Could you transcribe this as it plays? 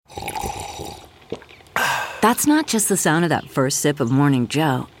That's not just the sound of that first sip of Morning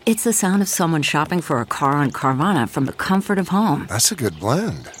Joe. It's the sound of someone shopping for a car on Carvana from the comfort of home. That's a good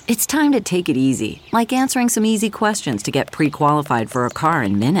blend. It's time to take it easy, like answering some easy questions to get pre-qualified for a car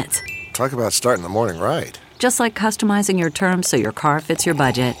in minutes. Talk about starting the morning right. Just like customizing your terms so your car fits your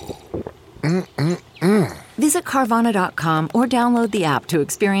budget. Visit Carvana.com or download the app to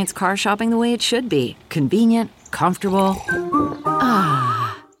experience car shopping the way it should be. Convenient, comfortable.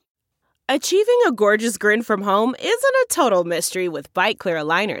 Achieving a gorgeous grin from home isn't a total mystery with Byte Clear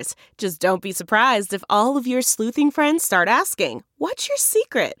aligners. Just don't be surprised if all of your sleuthing friends start asking, "What's your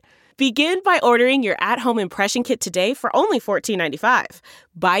secret?" Begin by ordering your at-home impression kit today for only $14.95.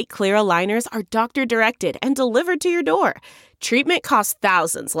 Byte Clear aligners are doctor-directed and delivered to your door. Treatment costs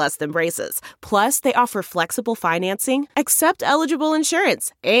thousands less than braces. Plus, they offer flexible financing, accept eligible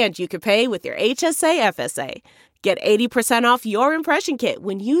insurance, and you can pay with your HSA FSA. Get 80% off your impression kit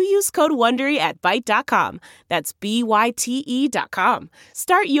when you use code WONDERY at Byte.com. That's BYTE.com.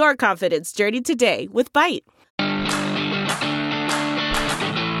 Start your confidence journey today with Byte.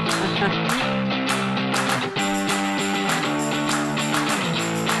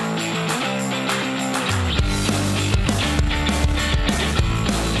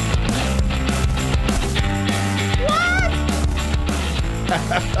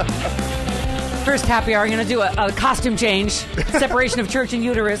 First happy hour, I'm going to do a costume change, separation of church and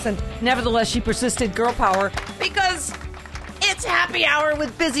uterus, and nevertheless, she persisted, girl power, because it's happy hour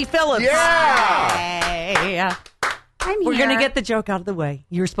with Busy Phillips. Yeah! Hey. I'm We're here. going to get the joke out of the way.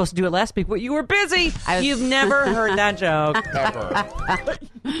 You were supposed to do it last week, but you were busy. You've never heard that joke. Ever.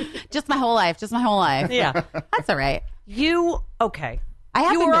 Just my whole life. Yeah. That's all right. Okay. I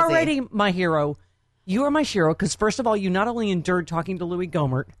have You been were busy. already my hero. You are my hero because, first of all, you not only endured talking to Louis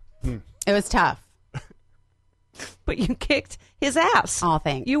Gohmert, It was tough. but you kicked his ass. Oh,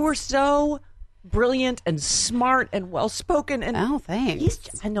 thanks. You were so brilliant and smart and well-spoken. And Oh, thanks. he's,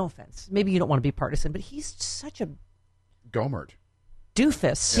 and no offense, maybe you don't want to be partisan, but he's such a Gohmert.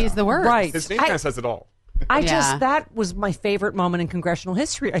 doofus. He's the worst. Right. His name kind of says it all. Yeah. That was my favorite moment in congressional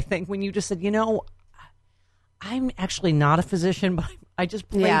history, I think, when you just said, I'm actually not a physician, but I just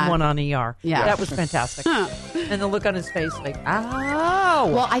played Yeah. one on ER. Yeah. That was fantastic. And the look on his face, like,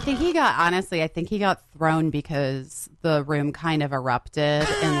 oh. Well, I think he got thrown because the room kind of erupted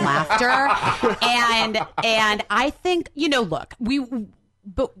in laughter. And I think, look, we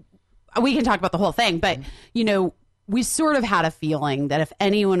can talk about the whole thing, but, we sort of had a feeling that if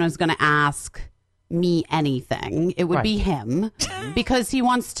anyone was going to ask me anything, it would be him because he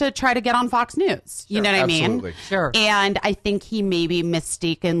wants to try to get on Fox News. You know what I mean? Absolutely. Sure. And I think he maybe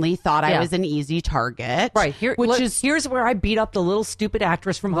mistakenly thought I was an easy target. Right. Here's where I beat up the little stupid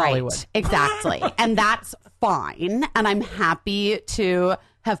actress from Hollywood. Right, exactly. And that's fine. And I'm happy to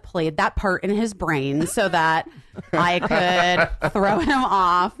have played that part in his brain so that I could throw him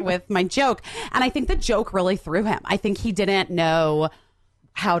off with my joke. And I think the joke really threw him. I think he didn't know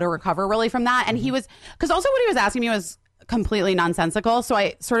how to recover really from that. And he was, because also what he was asking me was completely nonsensical. So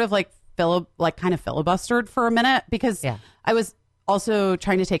I sort of kind of filibustered for a minute because I was also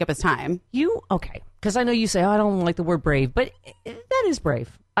trying to take up his time. Because I know you say, I don't like the word brave, but that is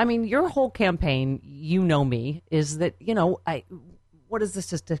brave. I mean, your whole campaign, me, is that, what is the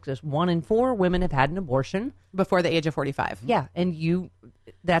statistics? 1 in 4 women have had an abortion Before the age of 45. Yeah, and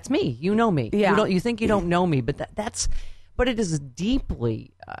that's me. You know me. Yeah. You think you don't know me, but but it is a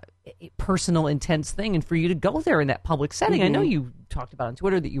deeply personal, intense thing. And for you to go there in that public setting, I know you talked about on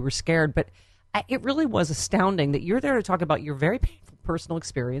Twitter that you were scared, but it really was astounding that you're there to talk about your very painful personal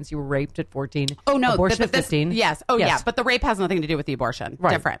experience. You were raped at 14. Oh, no. Abortion at 15. Yes. Oh, yeah. But the rape has nothing to do with the abortion.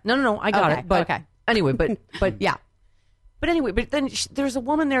 Right. Different. No. I got it. But okay. Anyway, but Yeah. But anyway, then there's a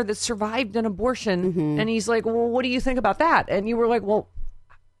woman there that survived an abortion, and he's like, well, what do you think about that? And you were like, well,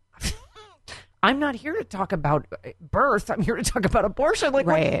 I'm not here to talk about birth. I'm here to talk about abortion. Like,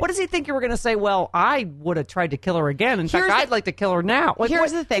 Right. what does he think you were going to say? Well, I would have tried to kill her again. In fact, I'd like to kill her now. Like,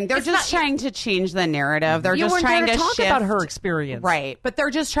 Here's the thing. They're just trying to change the narrative. They're you just weren't trying there to talk shift about her experience. Right. But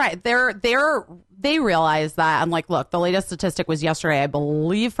they're just trying. They realize that. I'm like, look, the latest statistic was yesterday, I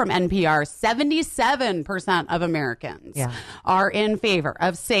believe, from NPR. 77% of Americans are in favor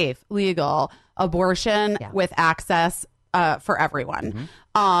of safe, legal abortion with access for everyone.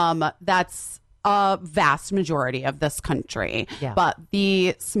 That's a vast majority of this country. Yeah. But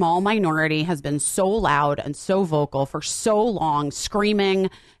the small minority has been so loud and so vocal for so long, screaming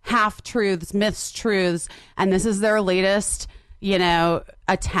half-truths, mistruths, and this is their latest,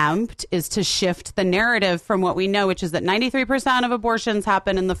 attempt is to shift the narrative from what we know, which is that 93% of abortions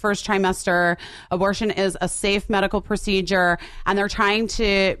happen in the first trimester. Abortion is a safe medical procedure, and they're trying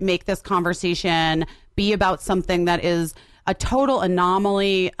to make this conversation be about something that is a total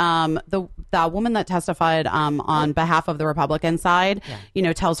anomaly. The woman that testified on behalf of the Republican side,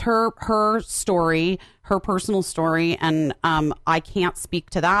 tells her story, her personal story, and I can't speak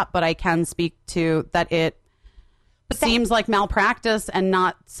to that, but I can speak to that it seems like malpractice and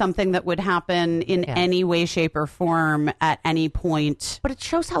not something that would happen in any way, shape, or form at any point. But it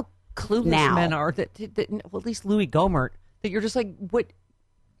shows how clueless men are. That well, at least Louis Gohmert, that you're just like, what?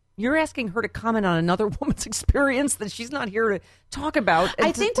 You're asking her to comment on another woman's experience that she's not here to talk about.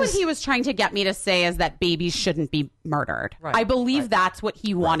 I think what he was trying to get me to say is that babies shouldn't be murdered. Right, I believe that's what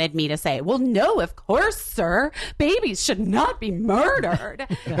he wanted me to say. Well, no, of course, sir. Babies should not be murdered.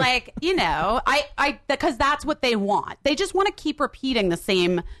 Because that's what they want. They just want to keep repeating the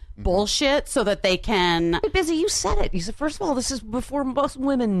same bullshit so that they can. Hey, Busy, you said it. You said, first of all, this is before most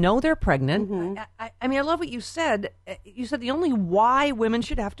women know they're pregnant. Mm-hmm. I mean, I love what you said. You said the only why women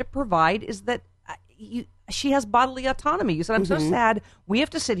should have to provide is that she has bodily autonomy. You said, I'm so sad we have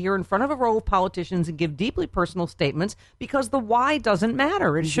to sit here in front of a row of politicians and give deeply personal statements because the why doesn't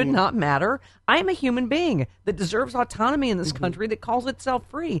matter. It should not matter. I am a human being that deserves autonomy in this country that calls itself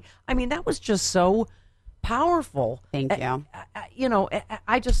free. I mean, that was just so powerful. Thank you.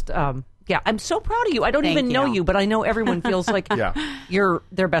 I just, I'm so proud of you. I don't even know you, but I know everyone feels like you're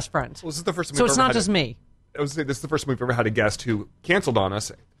their best friend. Well, this is the first time so we've it's ever not had just me. I was say this is the first time we've ever had a guest who canceled on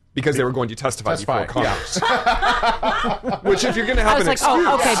us because they were going to testify before Congress. Which, if you're going to have I was like, excuse,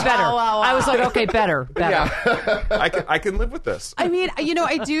 okay, better. I was like, okay, better. Yeah. I can live with this. I mean,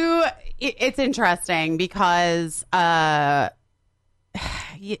 I do. It's interesting because,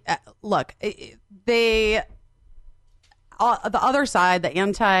 look, the other side, the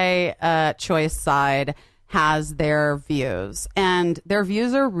anti-choice side, has their views, and their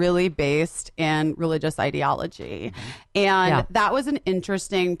views are really based in religious ideology. And that was an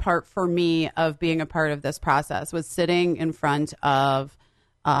interesting part for me of being a part of this process, was sitting in front of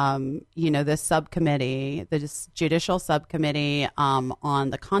this subcommittee, this judicial subcommittee on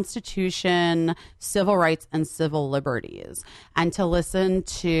the Constitution, civil rights, and civil liberties, and to listen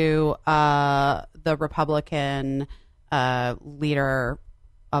to the Republican leader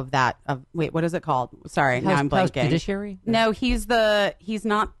of that. What is it called? Sorry, now I'm House blanking. Judiciary? No, he's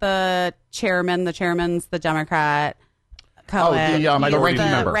not the chairman. The chairman's the Democrat. Cohen. the He's ranking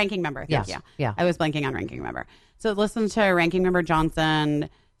member. Ranking member. Yes. Thank you. Yeah. I was blanking on ranking member. So listen to Ranking Member Johnson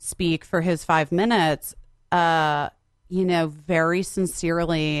speak for his 5 minutes, very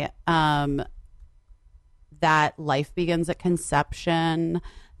sincerely, that life begins at conception,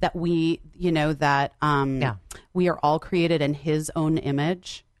 that we are all created in his own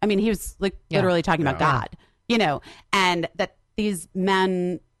image. I mean, he was literally talking about God, and that these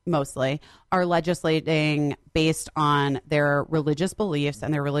men mostly are legislating based on their religious beliefs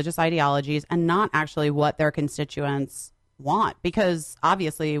and their religious ideologies and not actually what their constituents want, because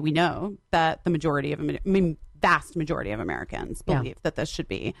obviously we know that the vast majority of Americans believe that this should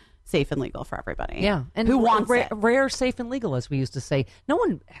be safe and legal for everybody. Yeah. And who wants it? Rare, safe, and legal, as we used to say. No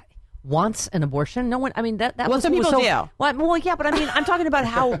one wants an abortion. No one. I mean, that well, was some people do. Well, yeah, but I mean, I'm talking about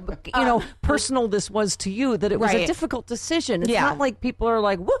how personal this was to you. That it was a difficult decision. It's not like people are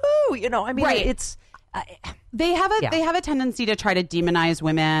like, woohoo. I mean, it's. They have a tendency to try to demonize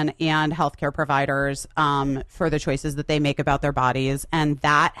women and healthcare providers for the choices that they make about their bodies, and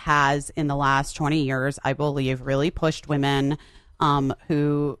that has, in the last 20 years, I believe, really pushed women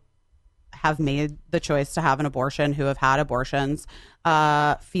who have made the choice to have an abortion, who have had abortions,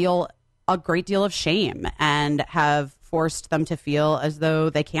 feel a great deal of shame and have forced them to feel as though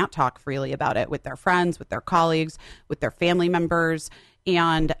they can't talk freely about it with their friends, with their colleagues, with their family members.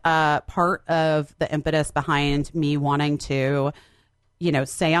 And part of the impetus behind me wanting to,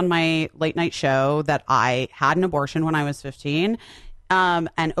 say on my late night show that I had an abortion when I was 15,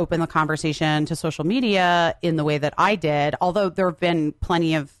 and open the conversation to social media in the way that I did, although there have been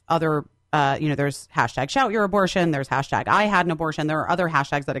plenty of other, there's hashtag shout your abortion, there's hashtag I had an abortion, there are other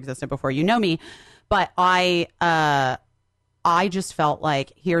hashtags that existed before you know me, but I just felt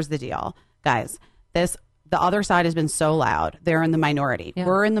like, here's the deal, guys, the other side has been so loud. They're in the minority. Yeah.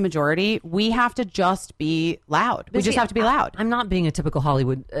 We're in the majority. We have to just be loud. We just have to be loud. I'm not being a typical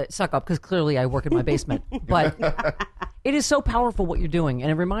Hollywood suck up because clearly I work in my basement. But it is so powerful what you're doing. And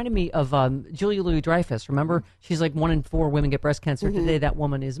it reminded me of Julia Louis-Dreyfus. Remember? She's like 1 in 4 women get breast cancer. Mm-hmm. Today that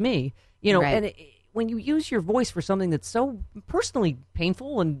woman is me. Right. And when you use your voice for something that's so personally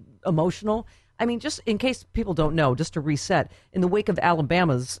painful and emotional, I mean, just in case people don't know, just to reset, in the wake of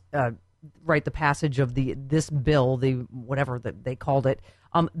Alabama's right, the passage of this bill, the whatever that they called it,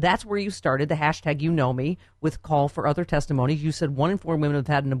 that's where you started the hashtag You Know Me with call for other testimonies. You said 1 in 4 women have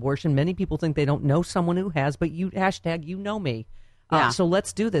had an abortion. Many people think they don't know someone who has, but you hashtag You Know Me. So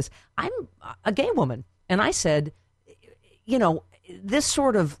let's do this. I'm a gay woman, and I said, this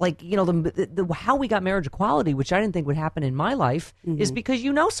sort of like, the how we got marriage equality, which I didn't think would happen in my life, is because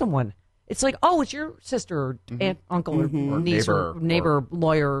you know someone. It's like, oh, it's your sister or aunt, uncle or niece or neighbor,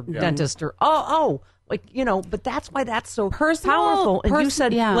 lawyer, dentist, or but that's why that's so powerful. And you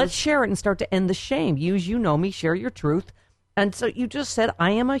said, let's share it and start to end the shame. Use You Know Me, share your truth. And so you just said,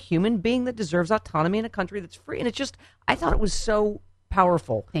 I am a human being that deserves autonomy in a country that's free. And it's just, I thought it was so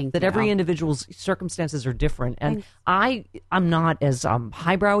powerful that every individual's circumstances are different. And I'm not as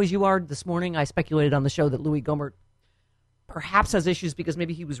highbrow as you are. This morning I speculated on the show that Louis Gohmert perhaps has issues because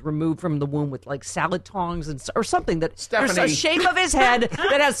maybe he was removed from the womb with like salad tongs or something, that there's a shape of his head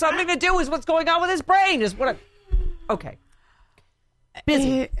that has something to do with what's going on with his brain is what okay.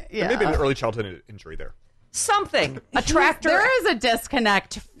 Busy. Maybe an early childhood injury there. Something. A tractor. There is a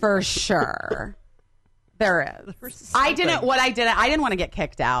disconnect for sure. There is. I didn't want to get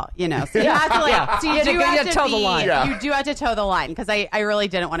kicked out, So you have to so you do have to toe the line. You do have to toe the line because I really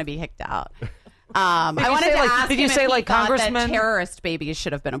didn't want to be kicked out. I wanted to ask did you say like Congressman that terrorist babies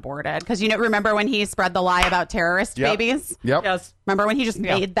should have been aborted? Because remember when he spread the lie about terrorist babies? Yep. Yes. Remember when he just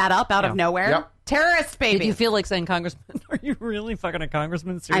made that up out of nowhere? Yep. Terrorist babies. Did you feel like saying Congressman? Are you really fucking a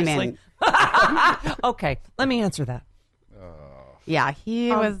congressman? Seriously? Okay, let me answer that. Yeah,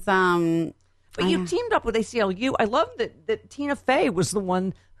 he was. But you teamed up with ACLU. I love that Tina Fey was the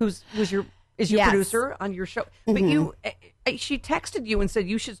one is your producer on your show. But she texted you and said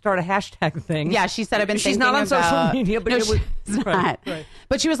you should start a hashtag thing. Yeah, she said I've been She's thinking not on social media, but it was not. Right.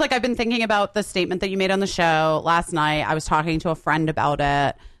 But she was like, I've been thinking about the statement that you made on the show last night. I was talking to a friend about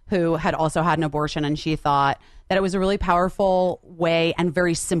it who had also had an abortion, and she thought that it was a really powerful way and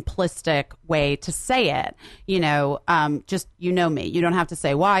very simplistic way to say it. Just you know me. You don't have to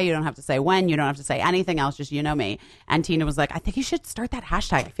say why. You don't have to say when. You don't have to say anything else. Just you know me. And Tina was like, I think you should start that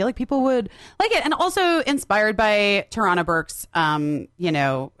hashtag. I feel like people would like it. And also inspired by Tarana Burke's,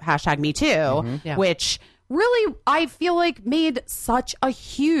 hashtag Me Too, which really I feel like made such a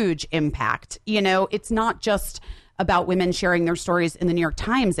huge impact. It's not just about women sharing their stories in the New York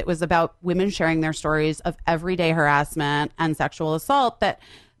Times. It was about women sharing their stories of everyday harassment and sexual assault that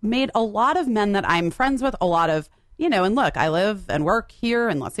made a lot of men that I'm friends with, a lot of, and look, I live and work here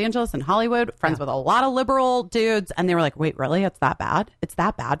in Los Angeles and Hollywood, friends with a lot of liberal dudes. And they were like, wait, really? It's that bad? It's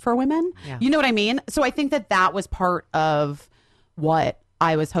that bad for women? Yeah. You know what I mean? So I think that was part of what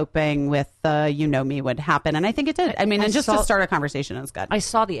I was hoping with You Know Me would happen. And I think it did. I mean, and just to start a conversation, it was good. I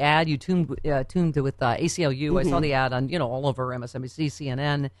saw the ad. You tuned it with ACLU. I saw the ad on, all over MSNBC,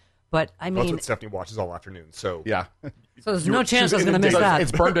 CNN. But I mean, that's what Stephanie watches all afternoon. So yeah. So there's no chance I was going to miss that.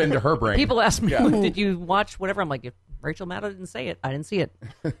 It's burned into her brain. People ask me, did you watch whatever? I'm like, if Rachel Maddow didn't say it, I didn't see it.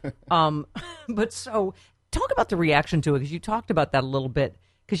 But so talk about the reaction to it, because you talked about that a little bit.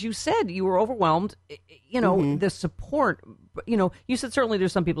 Because you said you were overwhelmed, the support, you said certainly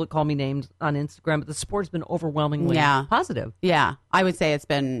there's some people that call me names on Instagram, but the support's been overwhelmingly positive. Yeah, I would say it's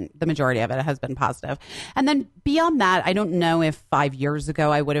been, the majority of it has been positive. And then beyond that, I don't know if 5 years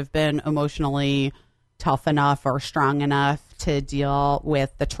ago I would have been emotionally tough enough or strong enough to deal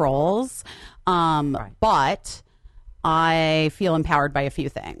with the trolls. But I feel empowered by a few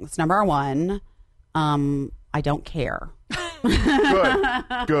things. Number one, I don't care.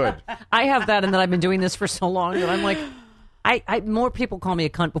 Good. I have that, and then I've been doing this for so long that I'm like, I more people call me a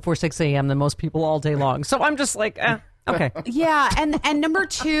cunt before 6 a.m. than most people all day long. So I'm just like, okay. Yeah, and number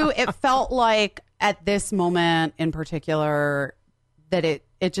two, it felt like at this moment in particular that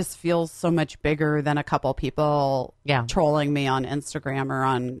it just feels so much bigger than a couple people trolling me on Instagram or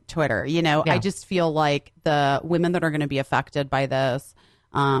on Twitter. I just feel like the women that are going to be affected by this,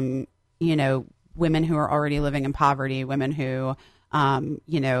 women who are already living in poverty, women who,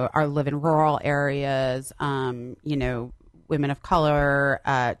 live in rural areas, women of color,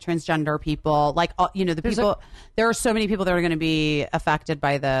 transgender people, there are so many people that are going to be affected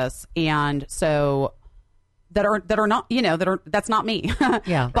by this. And so that's not me.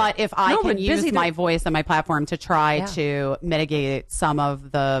 Yeah. But if I can use my voice and my platform to try to mitigate some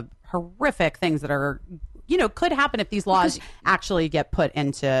of the horrific things that are, could happen if these laws actually get put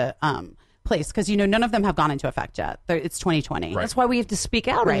into, place, because none of them have gone into effect yet. It's 2020. Right. That's why we have to speak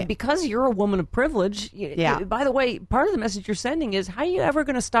out. Right. I mean, because you're a woman of privilege. By the way, part of the message you're sending is, how are you ever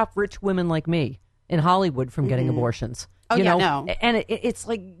going to stop rich women like me in Hollywood from getting abortions? No. And it's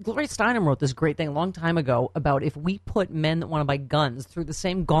like Gloria Steinem wrote this great thing a long time ago about if we put men that want to buy guns through the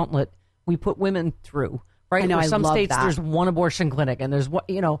same gauntlet we put women through. Right? I know, Where I some love states that. there's one abortion clinic, and there's what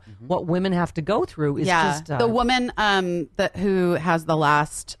what women have to go through is just the woman who has the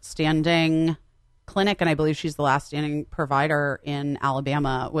last standing clinic, and I believe she's the last standing provider in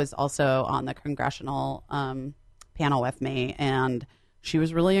Alabama, was also on the congressional panel with me, and she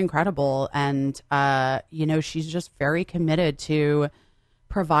was really incredible. And she's just very committed to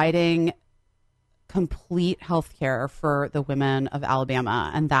providing complete health care for the women of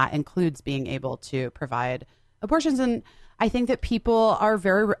Alabama, and that includes being able to provide abortions. And I think that people are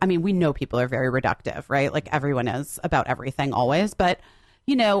we know people are very reductive, right? Like everyone is about everything always. But,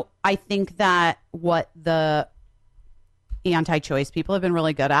 I think that what the anti-choice people have been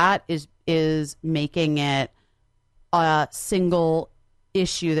really good at is making it a single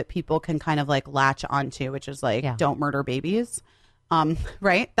issue that people can kind of like latch onto, which is like, don't murder babies.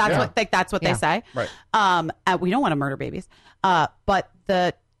 Right. That's what they say. Right. We don't want to murder babies. But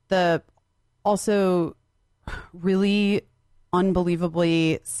the also really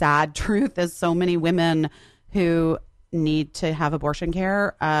unbelievably sad truth is so many women who need to have abortion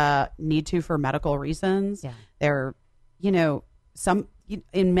care, need to for medical reasons. Yeah. They're,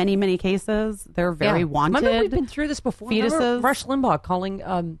 in many, many cases, they're very wanted. Remember, we've been through this before. Fetuses. Remember Rush Limbaugh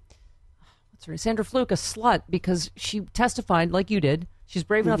calling Sandra Fluke a slut because she testified like you did. She's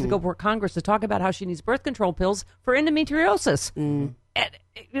brave enough to go before Congress to talk about how she needs birth control pills for endometriosis. And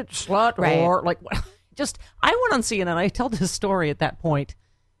slut, right. Or like, just I went on CNN. I told this story at that point,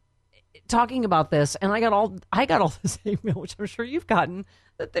 talking about this, and I got all this email, which I'm sure you've gotten,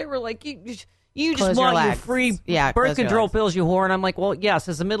 that they were like, you just want your free birth control pills, you whore. And I'm like, well, yes,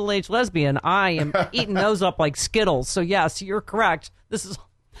 as a middle-aged lesbian, I am eating those up like Skittles. So yes, you're correct. This is.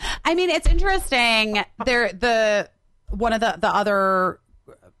 I mean, it's interesting. One of the other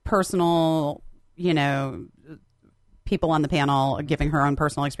personal, people on the panel giving her own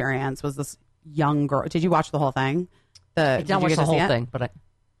personal experience was this young girl. Did you watch the whole thing? I didn't watch the whole thing, but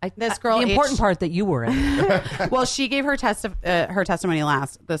this girl, the important part that you were in. Well, she gave her testimony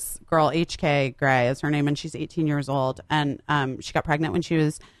last. This girl, H.K. Gray is her name, and she's 18 years old. And she got pregnant when she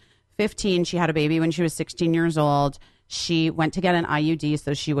was 15. She had a baby when she was 16 years old. She went to get an IUD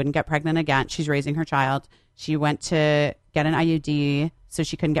so she wouldn't get pregnant again. She's raising her child. She went to get an IUD so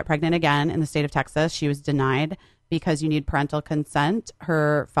she couldn't get pregnant again in the state of Texas. She was denied because you need parental consent.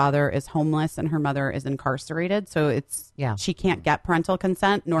 Her father is homeless and her mother is incarcerated. So she can't get parental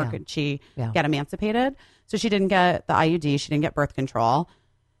consent, nor could she get emancipated. So she didn't get the IUD. She didn't get birth control.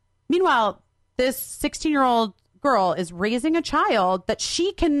 Meanwhile, this 16-year-old girl is raising a child that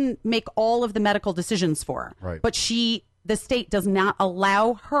she can make all of the medical decisions for. Right. But the state does not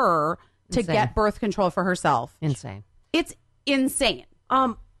allow her to get birth control for herself. Insane. It's insane.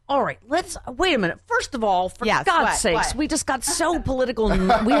 All right, let's wait a minute. First of all, for God's sakes, we just got so political.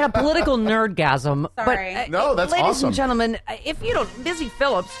 We had a political nerdgasm. Sorry. But, no, that's ladies awesome. and gentlemen, if you don't, Busy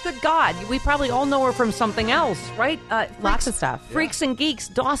Phillips, good God, we probably all know her from something else, right? Lots of stuff. Freaks and Geeks,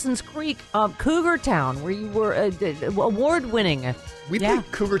 Dawson's Creek, Cougar Town, where you were award-winning. We play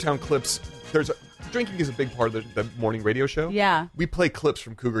Cougar Town clips. Drinking is a big part of the morning radio show. Yeah. We play clips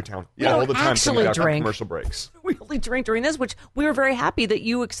from Cougar Town all the time coming out of commercial breaks. We only drink during this, which we were very happy that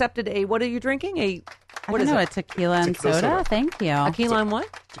you accepted what are you drinking? A tequila and soda. Thank you. Tequila and what?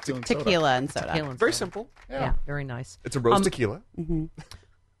 Tequila and soda. Very simple. Yeah, very nice. It's a rose tequila. Mm-hmm.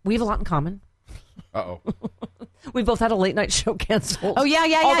 We have a lot in common. Uh-oh. We both had a late night show canceled. Oh,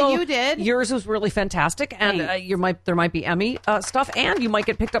 yeah, Although you did. Yours was really fantastic, and there might be Emmy stuff, and you might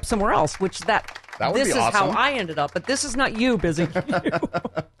get picked up somewhere else, which this would be is awesome. how I ended up, but this is not you, Busy.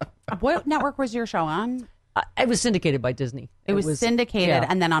 What network was your show on? It was syndicated by Disney. It was syndicated,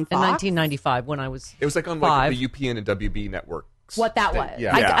 and then on Fox? In 1995 when I was It was like on 5. the UPN and WB networks. What that was.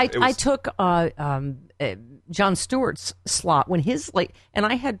 Yeah. I took Jon Stewart's slot when and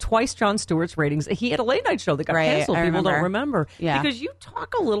I had twice Jon Stewart's ratings. He had a late night show that got canceled. People don't remember. Yeah. Because you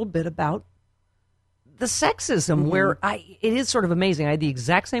talk a little bit about the sexism where it is sort of amazing. I had the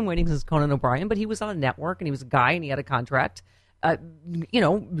exact same ratings as Conan O'Brien, but he was on a network and he was a guy and he had a contract.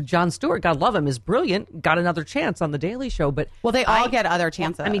 Jon Stewart, God love him, is brilliant. Got another chance on the Daily Show, but they all get other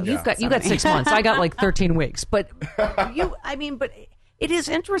chances. I mean, you got 6 months. I got like 13 weeks. But it is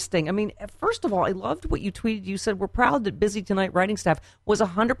interesting. I mean, first of all, I loved what you tweeted. You said, we're proud that Busy Tonight writing staff was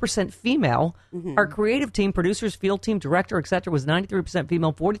 100% female. Mm-hmm. Our creative team, producers, field team, director, etc., was 93%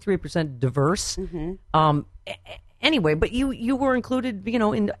 female, 43% diverse. Mm-hmm. Anyway, but you were included,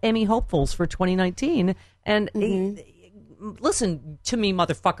 in Emmy hopefuls for 2019. And listen to me,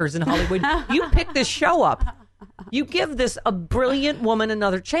 motherfuckers in Hollywood. You picked this show up. You give this a brilliant woman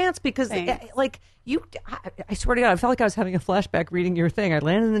another chance because, Thanks. I swear to God, I felt like I was having a flashback reading your thing. I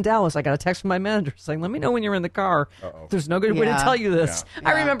landed in Dallas. I got a text from my manager saying, let me know when you're in the car. There's no good way to tell you this. Yeah.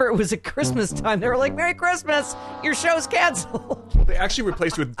 I remember it was at Christmas time. They were like, Merry Christmas. Your show's canceled. They actually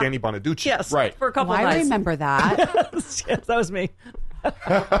replaced you with Danny Bonaducci. Yes. Right. For a couple I nights. remember that. Yes, that was me.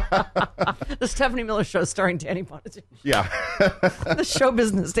 The Stephanie Miller Show starring Danny Bonaducci. Yeah. The show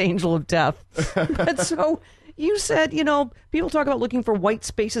business angel of death. But so you said, people talk about looking for white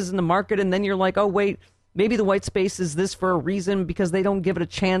spaces in the market, and then you're like, oh, wait, maybe the white space is this for a reason because they don't give it a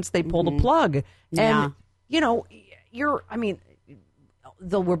chance. They pull the plug. Yeah. And,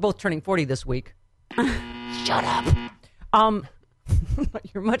 though we're both turning 40 this week. Shut up.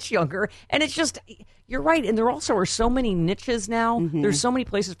 You're much younger. And it's just, you're right. And there also are so many niches now. There's so many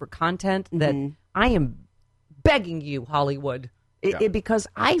places for content that I am begging you, Hollywood, because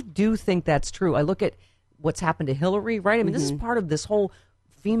I do think that's true. I look at what's happened to Hillary, right? I mean, this is part of this whole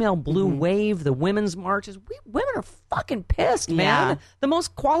female blue wave, the women's marches. Women are fucking pissed, man. Yeah. The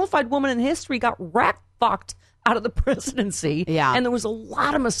most qualified woman in history got rat-fucked out of the presidency. Yeah. And there was a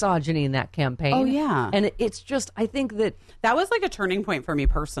lot of misogyny in that campaign. Oh, yeah. And it's just, I think that... That was like a turning point for me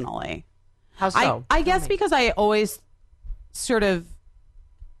personally. How so? I guess because I always sort of,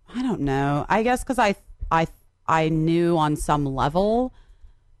 I don't know. I guess because I knew on some level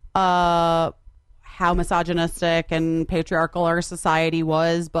how misogynistic and patriarchal our society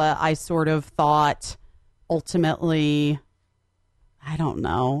was, but I sort of thought ultimately, I don't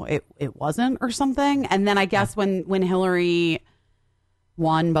know, it wasn't or something. And then I guess when Hillary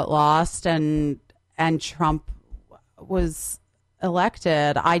won but lost and Trump was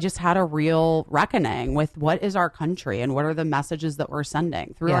elected, I just had a real reckoning with what is our country and what are the messages that we're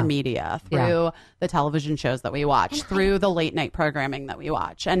sending through our media, through the television shows that we watch, through the late night programming that we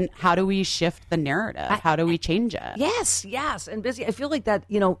watch, and how do we shift the narrative? How do we change it? Yes. And Busy, I feel like that,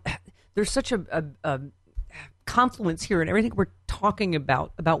 there's such a confluence here in everything we're talking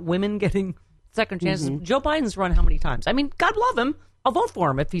about women getting second chances. Joe Biden's run how many times? I mean, God love him. I'll vote for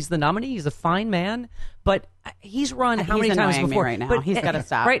him if he's the nominee. He's a fine man, but he's run how many times annoying me before? right now. But He's gotta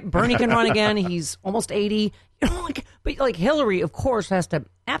stop. Right, Bernie can run again. He's almost 80. But Hillary, of course, has to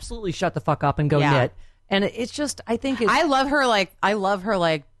absolutely shut the fuck up and go knit. And it's just, I think it's... I love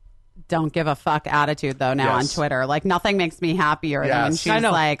her don't give a fuck attitude though now on Twitter. Like nothing makes me happier than when she's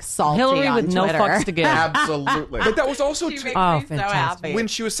like salty Hillary on with Twitter. no fucks to give. Absolutely. But that was also She makes me fantastic. so happy. when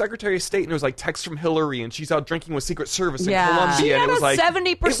she was Secretary of State, and there was like texts from Hillary, and she's out drinking with Secret Service in Yeah. Colombia. She and had it was a like 70%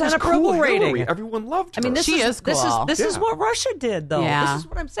 it was approval cool, rating. Hillary. Everyone loved her. I mean, this She is cool. This is what Russia did, though. Yeah. This is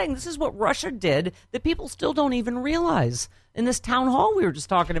what I'm saying. This is what Russia did that people still don't even realize. In this town hall we were just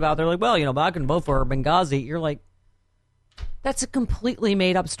talking about, they're like, well, I can vote for her, Benghazi. You're like, that's a completely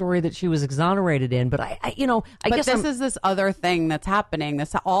made up story that she was exonerated in. But I guess this is this other thing that's happening.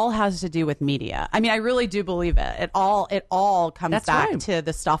 This all has to do with media. I mean, I really do believe it. It all comes That's back right. to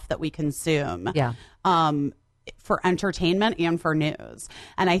the stuff that we consume. Yeah. For entertainment and for news.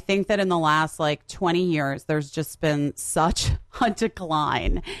 And I think that in the last 20 years, there's just been such a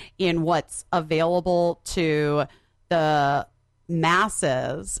decline in what's available to the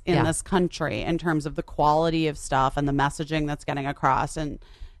masses in this country in terms of the quality of stuff and the messaging that's getting across and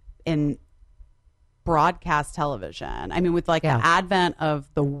in broadcast television. I mean, with the advent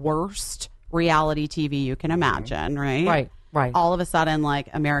of the worst reality TV you can imagine, right? Right. All of a sudden,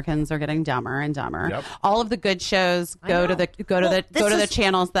 Americans are getting dumber and dumber. Yep. All of the good shows go to the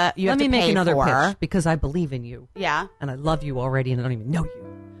channels that you have to pay for. Let me make another pitch because I believe in you. Yeah. And I love you already, and I don't even know you.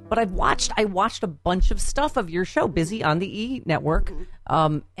 But I watched a bunch of stuff of your show, Busy, on the E! Network,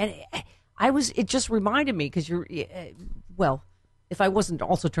 and it just reminded me because you're, if I wasn't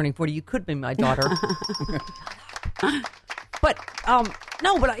also turning 40, you could be my daughter. But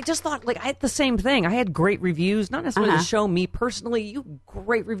but I just thought I had the same thing. I had great reviews, not necessarily the show, me personally. You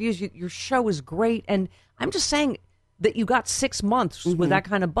great reviews. Your show is great, and I'm just saying that you got 6 months with that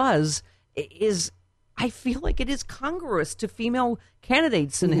kind of buzz is. I feel like it is congruous to female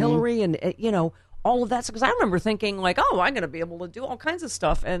candidates and Hillary and, all of that. Because I remember thinking I'm going to be able to do all kinds of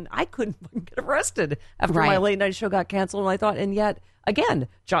stuff. And I couldn't get arrested after my late night show got canceled. And I thought, and yet, again,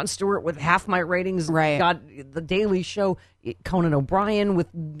 Jon Stewart with half my ratings got The Daily Show. Conan O'Brien with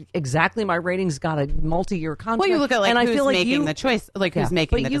exactly my ratings got a multi-year contract. Well, you look at and who's I feel making the choice, who's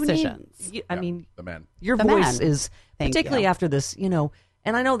making the decisions. I mean, the men. Your The voice men. is, Thank particularly you. after this,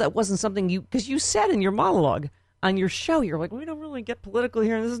 and I know that wasn't something because you said in your monologue on your show, you're like, we don't really get political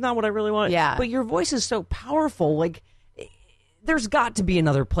here, and this is not what I really want. Yeah. But your voice is so powerful, there's got to be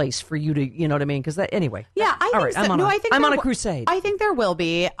another place for you to, you know what I mean? Because anyway. Yeah, I think so. I'm on I think I'm there on a will- crusade. I think there will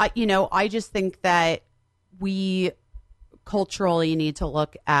be. I just think that we culturally need to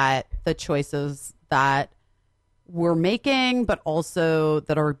look at the choices that we're making, but also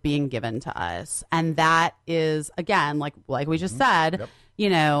that are being given to us. And that is, again, like we just said, you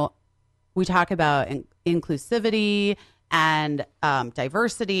know, we talk about inclusivity and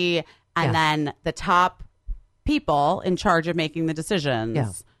diversity, and then the top people in charge of making the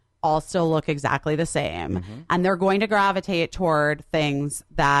decisions all still look exactly the same. And they're going to gravitate toward things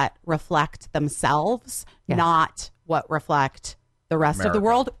that reflect themselves, not what reflect the rest of the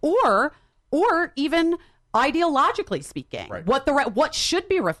world, or even ideologically speaking, what should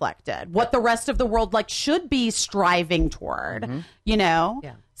be reflected, what the rest of the world like should be striving toward, you know?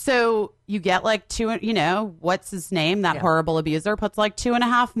 So you get like what's his name? That horrible abuser puts like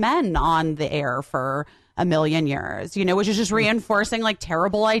 2.5 men on the air for a million years, you know, which is just reinforcing like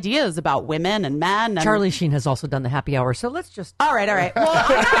terrible ideas about women and men. And Charlie Sheen has also done the happy hour. So let's just. All right. Well,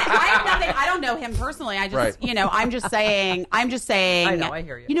 I have nothing. I don't know him personally. I just, you know, I'm just saying. I know. I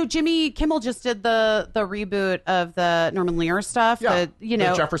hear you. You know, Jimmy Kimmel just did the reboot of the Norman Lear stuff. Yeah. The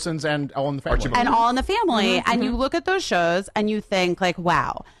Jeffersons and All in the Family. And All in the Family. And you look at those shows and you think like,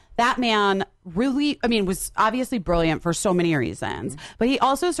 wow, that man really, I mean, was obviously brilliant for so many reasons, but he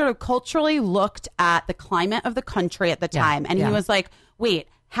also sort of culturally looked at the climate of the country at the time. And he was like, wait,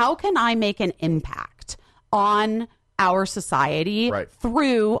 how can I make an impact on our society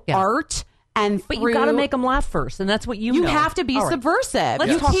through art? But you got to make them laugh first, and that's what you know. Have to be subversive.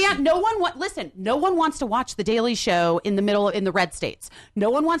 Let's talk. No one wants to watch The Daily Show in the red states. No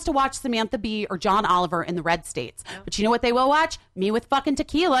one wants to watch Samantha Bee or John Oliver in the red states. But you know what they will watch? Me with fucking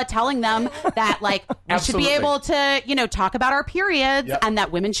tequila telling them that like we should be able to, you know, talk about our periods and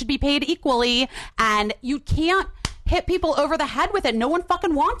that women should be paid equally. And you can't hit people over the head with it. No one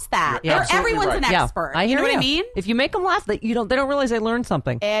fucking wants that. Everyone's an expert. I hear you know what I mean? If you make them laugh, they don't realize they learned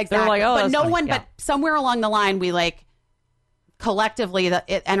something. Exactly. They're like, oh, but that's no funny. one. But somewhere along the line, we like collectively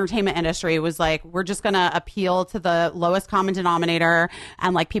the entertainment industry was like, we're just going to appeal to the lowest common denominator,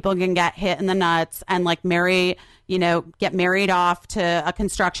 and like people can get hit in the nuts and like get married off to a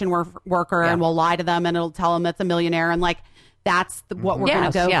construction worker, and we'll lie to them and it'll tell them it's a millionaire, and like. That's what we're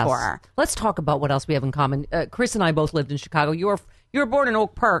going to go for. Let's talk about what else we have in common. Chris and I both lived in Chicago. You were born in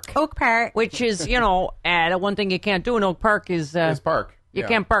Oak Park. Which is, you know, the one thing you can't do in Oak Park is park. You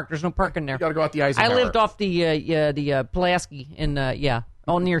can't park. There's no parking there. You got to go out the Eisenhower. I lived off the Pulaski in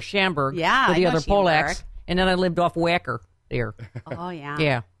near Shamburg. Yeah, with the other Shamburg. Polacs, and then I lived off Wacker there. Oh yeah.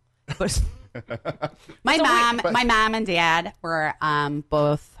 Yeah. But my mom and dad were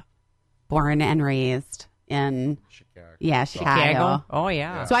both born and raised in Chicago. Oh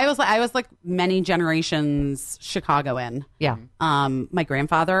yeah. So I was like many generations Chicagoan. Yeah. My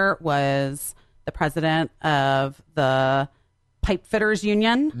grandfather was the president of the Pipe Fitters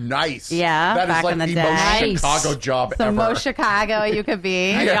Union. Nice. Yeah. That is back like in the the day. most Chicago job the ever. most Chicago you could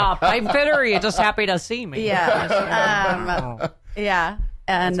be. Yeah. Pipe fitter. You're just happy to see me. Yeah. Yeah.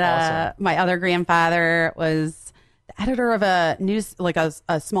 And awesome. my other grandfather was the editor of a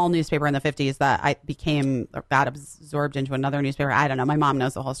small newspaper in the 50s that got absorbed into another newspaper. I don't know. My mom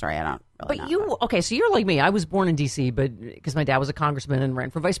knows the whole story. I don't really know. Okay, so you're like me. I was born in D.C., but because my dad was a congressman and ran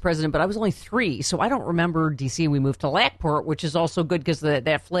for vice president, but I was only 3, so I don't remember D.C. We moved to Lackport, which is also good because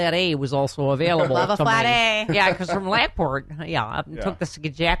that flat A was also available. Love a flat A. Yeah, because from Lackport, I took the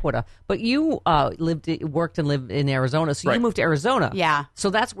Skejaquada. But you worked and lived in Arizona, so you moved to Arizona. Yeah.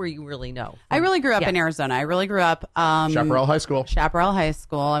 So that's where you really know. I really grew up in Arizona. I really grew up Chaparral High School. Chaparral High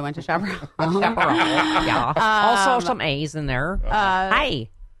School. I went to Chaparral. Yeah. Also some A's in there. Hi.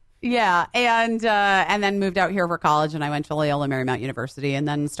 Yeah, and then moved out here for college, and I went to Loyola Marymount University, and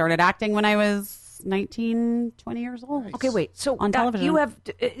then started acting when I was 19, 20 years old. Okay, wait. So on television, you have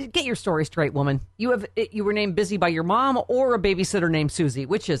get your story straight, woman. You were named Busy by your mom or a babysitter named Susie.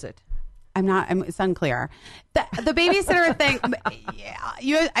 Which is it? It's unclear. The babysitter thing.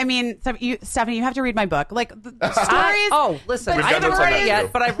 Yeah, Stephanie, you have to read my book. Like the stories. Listen, I haven't read it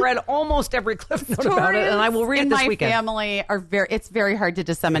yet, but I've read almost every clip note about it, and I will read it this weekend. My family it's very hard to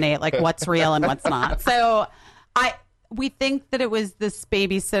disseminate like what's real and what's not. So we think that it was this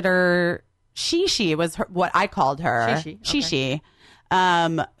babysitter. Shishi was what I called her. Shishi,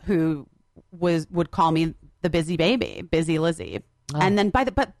 who would call me the busy baby, busy Lizzie. Oh. And then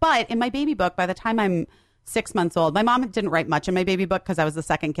but in my baby book, by the time I'm 6 months old, my mom didn't write much in my baby book because I was the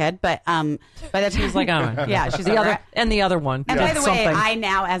second kid. But by the time she's like, she's the other and the other one. And by the way, I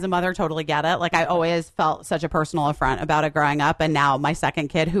now as a mother totally get it. Like I always felt such a personal affront about it growing up, and now my second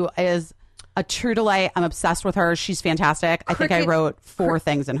kid, who is A true delight. I'm obsessed with her. She's fantastic. I think I wrote 4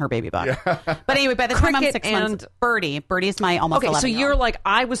 things in her baby book. Yeah. But anyway, by the time I'm 6 months, Birdie. Birdie's my almost 11. So you're like,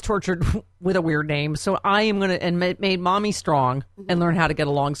 I was tortured with a weird name, so I am going to, and made mommy strong and learn how to get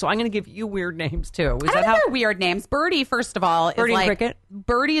along. So I'm going to give you weird names too. I don't know they're weird names. Birdie, first of all, Birdie is like, and Cricket?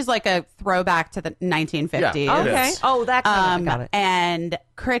 Birdie is like a throwback to the 1950s. Yeah, Okay. Oh, that kind of got it. And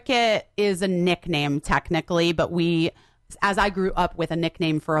Cricket is a nickname technically, but as I grew up with a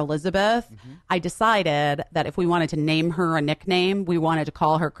nickname for Elizabeth, I decided that if we wanted to name her a nickname, we wanted to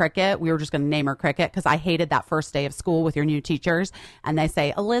call her Cricket. We were just going to name her Cricket because I hated that first day of school with your new teachers. And they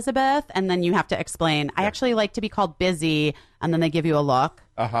say, Elizabeth, and then you have to explain, I actually like to be called Busy. And then they give you a look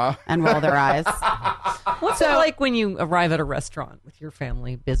and roll their eyes. What's it like when you arrive at a restaurant with your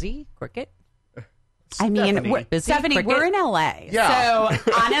family? Busy? Cricket? I mean, Stephanie, we're in LA. Yeah.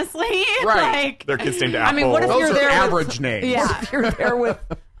 So honestly, Right. like, Their kids named Apple. I mean, what if Those you're are there average names. yeah. If you're there with,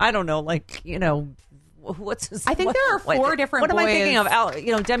 I don't know, like, what's his? I think there are 4 different What am I boys. thinking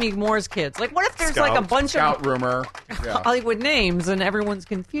of? Demi Moore's kids. Like, what if there's like a bunch Scout of rumor. Yeah. Hollywood names and everyone's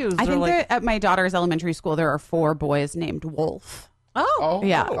confused? I They're think like, that at my daughter's elementary school, there are 4 boys named Wolf. Oh,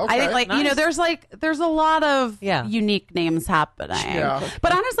 Yeah, okay. I think like there's a lot of unique names happening. Yeah.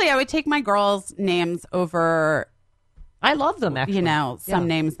 But honestly, I would take my girls' names over I love them, actually. some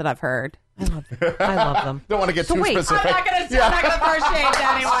names that I've heard. I love them. Don't want to get too wait, specific. I'm not gonna first shame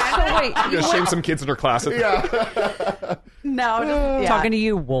anyone. So wait, You're gonna shame some kids in her class. No, just, talking to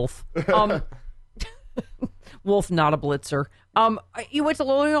you, Wolf. Wolf, not a blitzer. You went to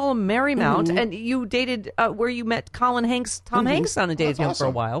Loyola Marymount, and you dated where you met Colin Hanks. Tom Hanks on a date for a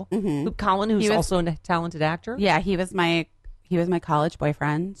while. Colin, who's also a talented actor. yeah, he was my college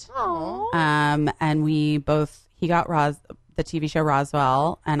boyfriend. And he got the TV show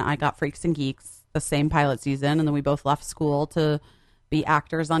Roswell, and I got Freaks and Geeks, the same pilot season, and then we both left school to be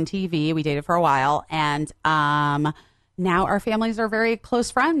actors on TV. We dated for a while, and now our families are very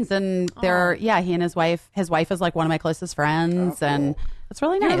close friends, and he and his wife is like one of my closest friends, and it's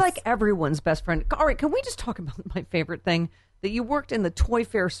really nice. You're like everyone's best friend. All right, can we just talk about my favorite thing? That you worked in the toy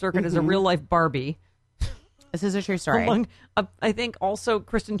fair circuit as a real life Barbie. This is a true story. I think also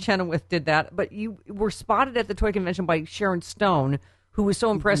Kristen Chenoweth did that, but you were spotted at the toy convention by Sharon Stone, who was so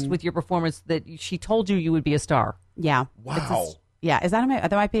impressed with your performance that she told you would be a star. Yeah. Wow. Is that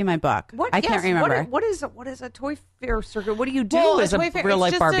that might be in my book? I can't remember. What is a toy fair circuit? What do you do as Well, a real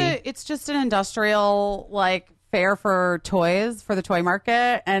life Barbie? It's just an industrial fair for toys for the toy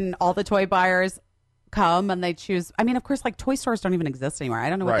market, and all the toy buyers come and they choose. I mean, of course, toy stores don't even exist anymore. I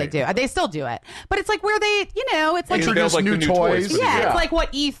don't know what they do. They still do it, but it's like where they, it's like introduce new toys. It's like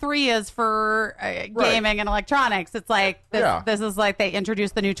what E3 is for gaming and electronics. It's like this. This is like they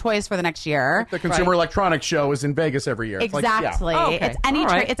introduce the new toys for the next year. The Consumer Electronics Show is in Vegas every year. It's Exactly. It's any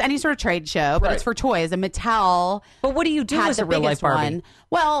it's any sort of trade show, but it's for toys. And Mattel. But what do you do had as the a real life biggest Barbie? one.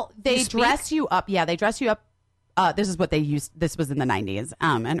 Well, they dress you up. Yeah, they dress you up. This is what they used. This was in the 90s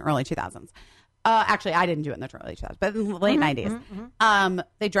and early 2000s. Actually, I didn't do it in the early 2000s, but in the late 90s.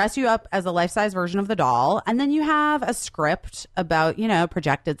 They dress you up as a life-size version of the doll, and then you have a script about,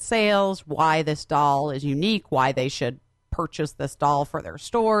 projected sales, why this doll is unique, why they should purchase this doll for their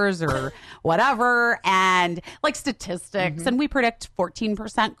stores or whatever, and statistics. And we predict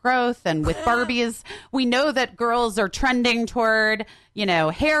 14% growth. And with Barbies, we know that girls are trending toward,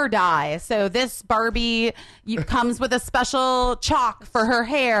 hair dye. So this Barbie comes with a special chalk for her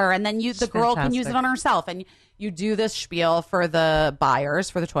hair, and then the girl can use it on herself. And you do this spiel for the buyers,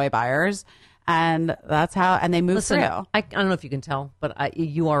 for the toy buyers. And that's how, and they move through. I don't know if you can tell, but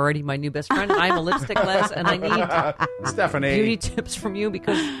you are already my new best friend. I'm a lipstick less, and I need Stephanie beauty tips from you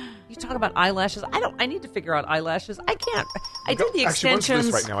because you talk about eyelashes. I need to figure out eyelashes. I can't. I did the Actually,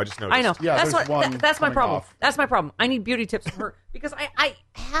 extensions. what's this right now? I just noticed. I know. Yeah, that's there's one that's my coming problem. off. That's my problem. I need beauty tips from her because I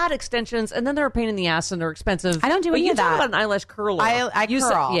had extensions and then they're a pain in the ass and they're expensive. I don't do but any you of talk that. about an eyelash curler. I You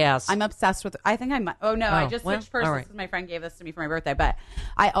curl. yes. I'm obsessed with. I think I'm. Oh no, I just switched purses. all right. My friend gave this to me for my birthday, but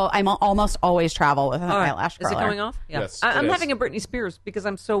I'm almost always travel with an All right. eyelash curler. Is it coming off? Yeah. Yes, I'm it is. having a Britney Spears because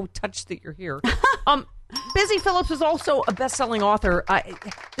I'm so touched that you're here. Busy Phillips is also a best-selling author.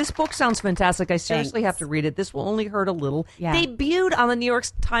 This book sounds fantastic. I seriously have to read it. This will only hurt a little. Yeah. Debuted on the New York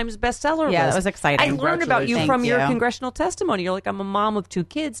Times bestseller list. Yeah, that was exciting. I learned about you Thank from your you. congressional testimony. You're like, I'm a mom of 2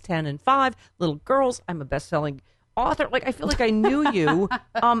 kids, 10 and 5, little girls. I'm a best-selling author. I feel like I knew you.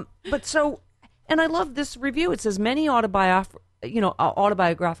 But so, and I love this review. It says many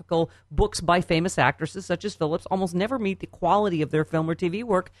autobiographical books by famous actresses such as Phillips almost never meet the quality of their film or TV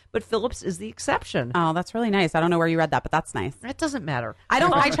work, but Phillips is the exception. Oh, that's really nice. I don't know where you read that, but that's nice. It doesn't matter.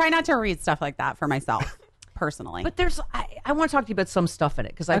 I try not to read stuff like that for myself personally. But I want to talk to you about some stuff in it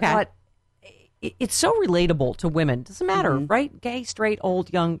because I Okay. thought it's so relatable to women. Doesn't matter, right? Gay, straight,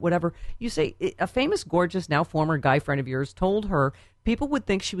 old, young, whatever. You say a famous, gorgeous, now former guy friend of yours told her people would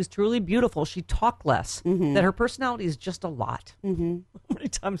think she was truly beautiful. She talked less. That her personality is just a lot. How many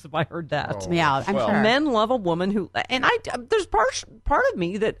times have I heard that? Yeah, I'm sure. Men love a woman who, and there's part of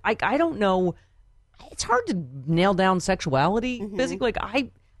me that I don't know. It's hard to nail down sexuality physically. Like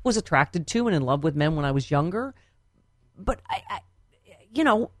I was attracted to and in love with men when I was younger, but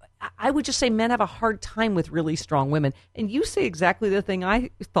I would just say men have a hard time with really strong women. And you say exactly the thing I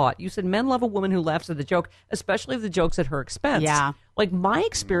thought. You said men love a woman who laughs at the joke, especially if the joke's at her expense. Yeah. Like my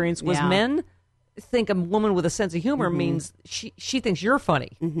experience was men think a woman with a sense of humor means she thinks you're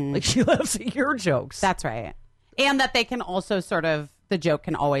funny. Like she laughs at your jokes. That's right. And that they can also sort of, the joke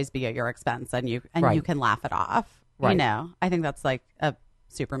can always be at your expense and you can laugh it off. Right. You know, I think that's like a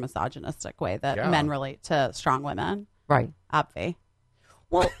super misogynistic way that men relate to strong women. Right. Obvi.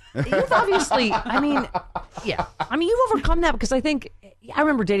 Well, you've obviously, you've overcome that because I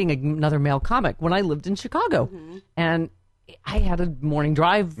remember dating another male comic when I lived in Chicago. And I had a morning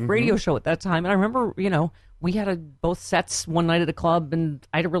drive radio show at that time. And I remember, we had both sets one night at a club and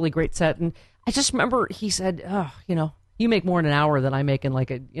I had a really great set. And I just remember he said, you make more in an hour than I make in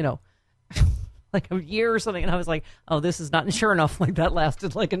like a year or something. And I was like, oh, this is not sure enough. Like that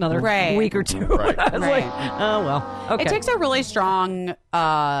lasted like another week or two. Right. I was like, oh, well, okay. It takes a really strong,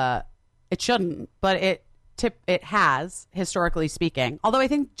 it shouldn't, but it has, historically speaking. Although I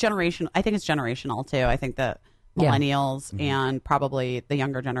think it's generational too. I think that millennials and probably the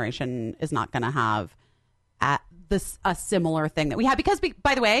younger generation is not going to have a similar thing that we have because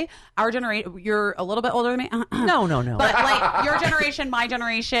by the way, our generation, you're a little bit older than me. No. But like your generation, my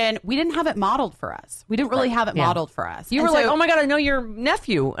generation, we didn't have it modeled for us. We didn't really have it modeled for us. You were like, oh my God, I know your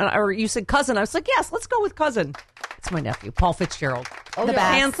nephew. Or you said cousin. I was like, yes, let's go with cousin. It's my nephew, Paul Fitzgerald. The best.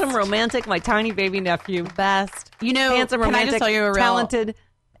 Handsome, romantic, my tiny baby nephew. Best. Handsome, romantic, can I just tell you a real talented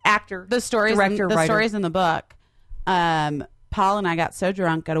actor, the stories director, the writer. stories in the book. Paul and I got so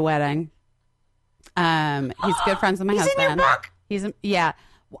drunk at a wedding. He's good friends with my husband. In your book?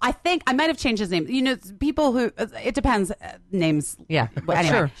 I think I might have changed his name. People who, it depends, names. Yeah. But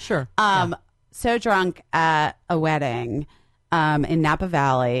anyway. Sure. So drunk at a wedding in Napa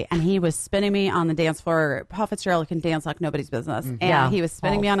Valley, and he was spinning me on the dance floor. Paul Fitzgerald can dance like nobody's business. And he was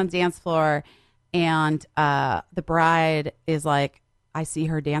spinning me on the dance floor, and the bride is like, I see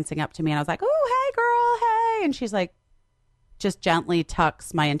her dancing up to me, and I was like, oh, hey, girl, hey. And she's like, just gently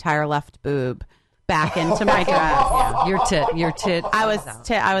tucks my entire left boob back into my dress. Your tit. I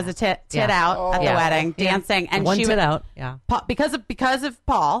was a tit out at the wedding, dancing, and one she tit was, out. Yeah, because of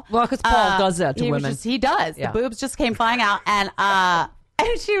Paul. Well, because Paul does that to women. He does. Yeah. The boobs just came flying out, and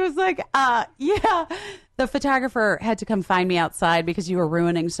she was like, the photographer had to come find me outside because you were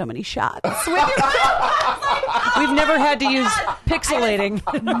ruining so many shots. We've never had to use pixelating.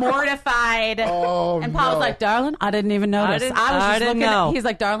 Mortified. And Paul was like, darling, I didn't even notice. I didn't know. He's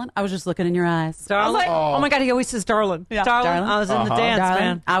like, darling, I was just looking in your eyes. Darling? Like, oh my God, he always says darling. Yeah. Darling, I was in the dance, darling,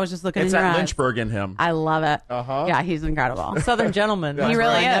 man. I was just looking It's in your that eyes. Lynchburg in him. I love it. Yeah, he's incredible. Southern gentleman. He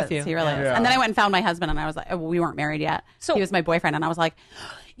really is. Nephew. He really is. Yeah. And then I went and found my husband, and I was like, we weren't married yet. So he was my boyfriend, and I was like,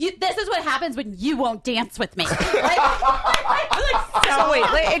 this is what happens when you won't dance with me. So wait,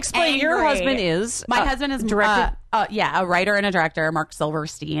 explain. angry. Your husband is my husband is directed. a writer and a director, Mark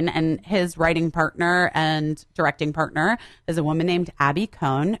Silverstein, and his writing partner and directing partner is a woman named Abby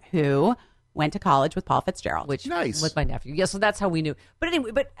Cohn who went to college with Paul Fitzgerald. Which Nice. with my nephew. Yeah, so that's how we knew. But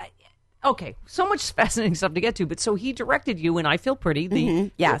anyway, okay, so much fascinating stuff to get to. But so he directed you in I Feel Pretty,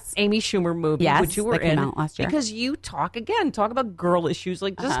 the Yes. Amy Schumer movie, Yes, which you were that came in out last year. because you talk about girl issues,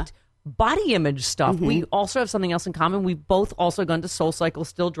 like just body image stuff. We also have something else in common. We've both also gone to Soul Cycle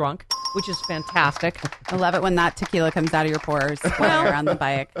Still Drunk, which is fantastic. I love it when that tequila comes out of your pores while you're on the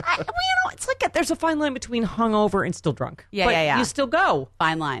bike. It's like there's a fine line between hungover and still drunk. Yeah. You still go.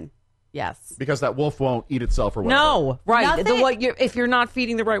 Fine line. Yes. Because that wolf won't eat itself or whatever. No, right. Nothing- If you're not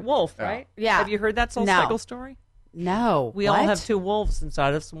feeding the right wolf, right? Yeah. Have you heard that Soul No. Cycle story? No. We all have two wolves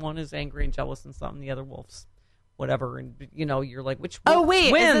inside us. One is angry and jealous and something. The other wolf's whatever. And, you're like, which wolf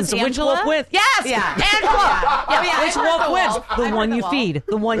wait, wins? is this Which Angela? wolf wins? Yes! Yeah. Angela! Which I heard wolf the wins? wolf. I The heard one the you wolf. feed.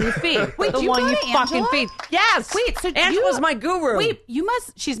 The one you feed. Wait, the do you one go you to fucking Angela? feed. Yes! Wait, so Angela's my guru. Wait,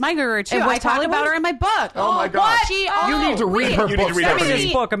 she's my guru too. In I West talk Hollywood? about her in my book. Oh my God. What? You need to read her You need book. to read Send me everything.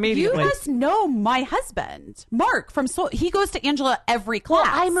 this book immediately. You must know my husband, Mark from Soul. He goes to Angela every Well,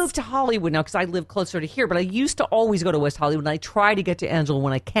 class. I moved to Hollywood now because I live closer to here, but I used to always go to West Hollywood, and I try to get to Angela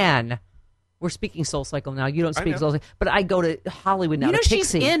when I can. We're speaking Soul Cycle now. You don't speak know. Soul Cycle, but I go to Hollywood now. You know to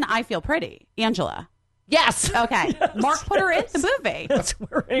she's Pixie. in I Feel Pretty, Angela. Yes. Okay, Mark put her in the movie. That's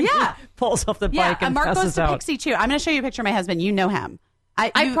where Amy Yeah. falls off the bike and Mark goes passes to out. Pixie too. I'm going to show you a picture of my husband. You know him.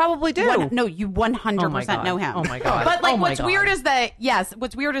 I probably do. No, you 100% know him. Oh my God. But like, Oh my what's God.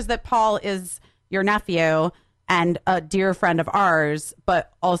 weird is that Paul is your nephew and a dear friend of ours,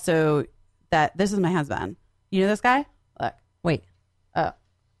 but also that this is my husband. You know this guy? Look. Wait.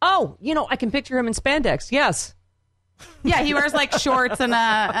 Oh, I can picture him in spandex. Yes. Yeah, he wears like shorts and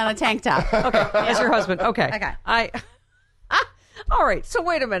a tank top. Okay, as your husband. Okay. Okay. All right. So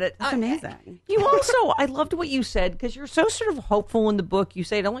wait a minute. That's amazing. You also, I loved what you said because you're so sort of hopeful in the book. You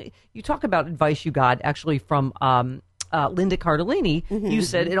say you talk about advice you got actually from Linda Cardellini. Mm-hmm. You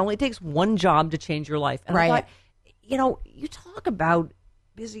said it only takes one job to change your life. And I Right. thought, you talk about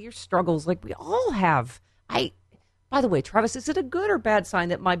your struggles like we all have. By the way, Travis, is it a good or bad sign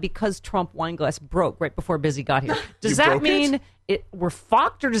that my Because Trump wine glass broke right before Busy got here? Does that broke mean we're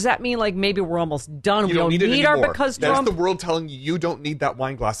fucked, or does that mean like maybe we're almost done? You We don't need it our anymore. Because That's Trump. the world telling you don't need that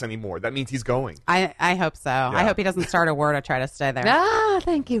wine glass anymore. That means he's going. I hope so. I hope he doesn't start a war to try to stay there.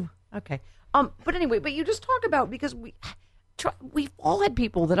 Thank you. Okay. But anyway, you just talk about because we've all had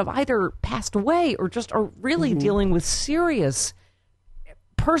people that have either passed away or just are really dealing with serious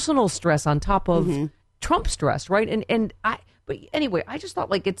personal stress on top of Trump stress, right? But anyway, I just thought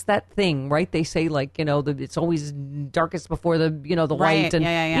like it's that thing, right? They say like it's always darkest before the the Right. light, and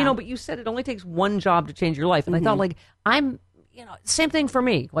Yeah. But you said it only takes one job to change your life, and I thought like I'm. Same thing for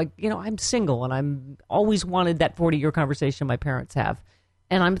me. Like, I'm single and I'm always wanted that 40-year conversation my parents have.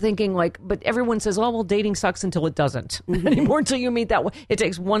 And I'm thinking like, but everyone says, oh, well, dating sucks until it doesn't anymore, until you meet that one. It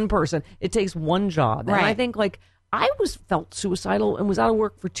takes one person. It takes one job. And I Right. think like I felt suicidal and was out of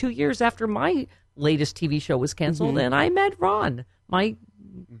work for 2 years after my latest TV show was canceled. And I met Ron, my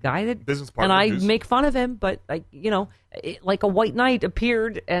guy that Business partner, and I who's- make fun of him, but like, like a white knight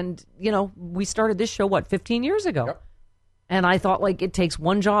appeared and, we started this show, 15 years ago. Yep. And I thought, like, it takes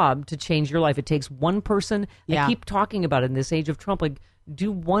one job to change your life. It takes one person. Yeah. I keep talking about it in this age of Trump. Like,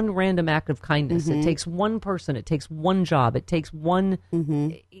 do one random act of kindness. It takes one person. It takes one job. It takes one.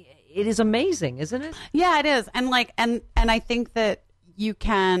 It is amazing, isn't it? Yeah, it is. And like and I think that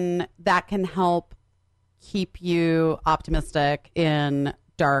that can help keep you optimistic in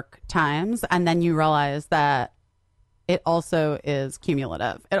dark times, and then you realize that it also is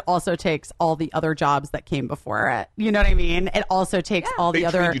cumulative. It also takes all the other jobs that came before it. You know what I mean? It also takes all They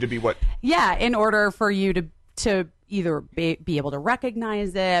the trained other you to be what? Yeah, in order for you to either be able to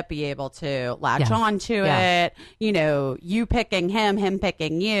recognize it, be able to latch Yeah. on to Yeah. it, you picking him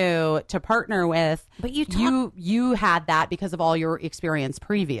picking you to partner with. But you you had that because of all your experience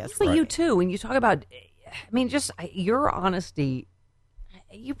previously. But you too, and you talk about. I mean, just your honesty.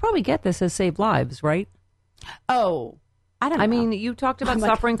 You probably get this has saved lives, right? Oh, I don't know. I mean, you talked about Oh my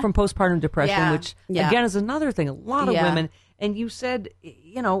suffering from postpartum depression, Yeah. which Yeah. again is another thing. A lot of Yeah. women, and you said,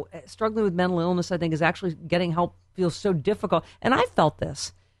 struggling with mental illness, I think, is actually getting help feels so difficult. And I felt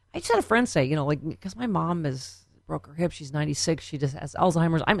this. I just had a friend say, because my mom broke her hip. She's 96. She just has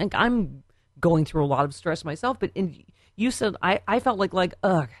Alzheimer's. I'm going through a lot of stress myself. But you said I felt like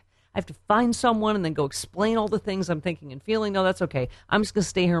ugh. I have to find someone and then go explain all the things I'm thinking and feeling. No, that's okay. I'm just going to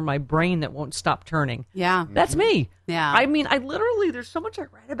stay here in my brain that won't stop turning. Yeah. That's me. Yeah. I mean, I literally, there's so much I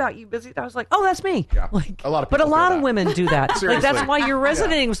read about you, Busy, that I was like, oh, that's me. Yeah. Like, A lot of but a people lot feel of that. women do that. Like, Seriously. that's why you're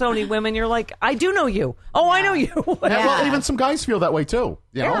resonating with so many women. You're like, I do know you. Oh, I know you. Yeah, well, even some guys feel that way too.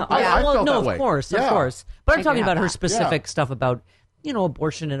 You know, Yeah. I Well, felt no, that way. of course, Yeah. of course. But I'm I do talking have about her that. specific Yeah. stuff about,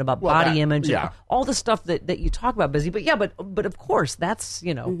 abortion and about Well, body that- image yeah. and all the stuff that you talk about, Busy. But yeah, but of course, that's,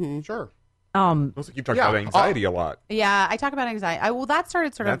 Sure. Looks like you've talked Yeah. about anxiety a lot. Yeah, I talk about anxiety. That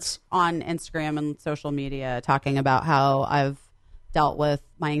started sort of That's- on Instagram and social media, talking about how I've dealt with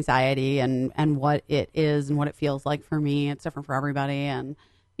my anxiety and what it is and what it feels like for me. It's different for everybody. And,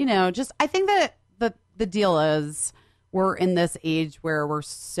 just I think that the deal is we're in this age where we're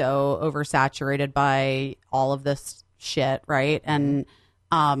so oversaturated by all of this shit, right? And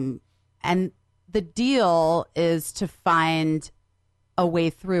the deal is to find a way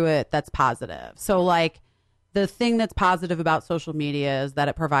through it that's positive. So like the thing that's positive about social media is that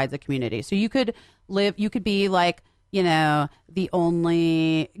it provides a community. So you could be like, the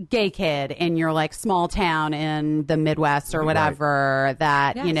only gay kid in your like small town in the Midwest or whatever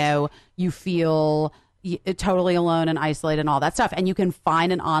that, you feel totally alone and isolated and all that stuff. And you can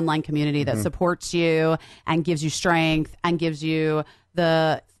find an online community that supports you and gives you strength and gives you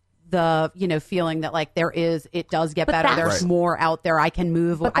the feeling that like it does get better. that's- There's more out there. I can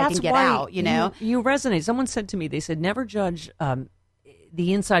move. But I that's can get why out, you resonate. Someone said to me, they said, never judge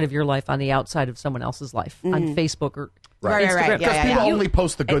the inside of your life on the outside of someone else's life on Facebook or Right. Because people only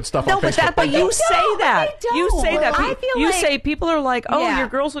post the good stuff on Facebook. But you say that. don't. You say that. I feel you like- say people are like, "Oh, Yeah. your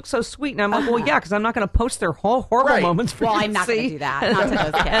girls look so sweet," and I'm like, "Well, yeah, because I'm not going to post their whole horrible Right. moments for Well, you I'm to not going to see." do that. Not to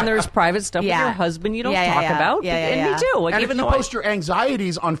those kids. And there's private stuff Yeah. with your husband you don't Yeah, talk yeah. about. Yeah, and yeah. me too. Like, And even if you though post your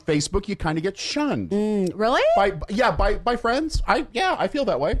anxieties on Facebook, you kind of get shunned Really? by friends. I feel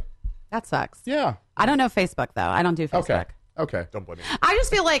that way. That sucks. Yeah. I don't know Facebook though. I don't do Facebook. Okay. Don't blame me. I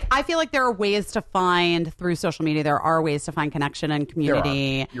just feel like there are ways to find through social media. There are ways to find connection and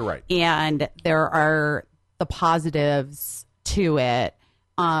community. You're right. And there are the positives to it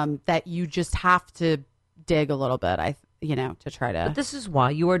that you just have to dig a little bit. To try to. But this is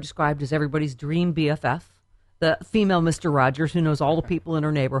why you are described as everybody's dream BFF, the female Mr. Rogers who knows all the people in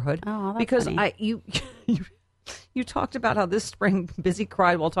her neighborhood. Oh, that's because funny. you talked about how this spring Busy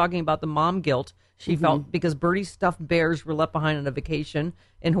cried while talking about the mom guilt she felt because Birdie's stuffed bears were left behind on a vacation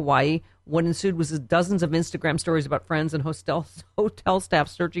in Hawaii. What ensued was dozens of Instagram stories about friends and hotel staff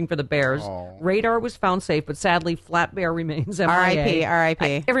searching for the bears. Radar was found safe, but sadly, Flat Bear remains MIA.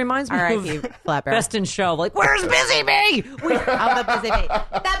 R.I.p. It reminds me R.I.P. of Flat Bear. Best in Show. Like, where's Busy Bee? The busy bee.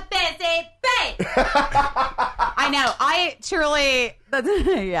 The busy bee. I know. I truly,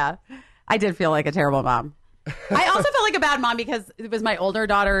 yeah. I did feel like a terrible mom. I also felt like a bad mom because it was my older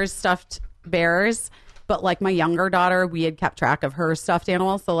daughter's stuffed bears, but like my younger daughter, we had kept track of her stuffed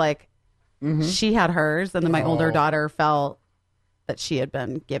animals. So like she had hers, and then my older daughter felt that she had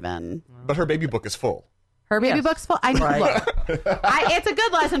been given. But her baby book is full. Her baby book's full. It's a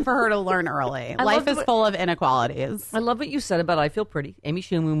good lesson for her to learn early. Life is full of inequalities. I love what you said about I Feel Pretty. Amy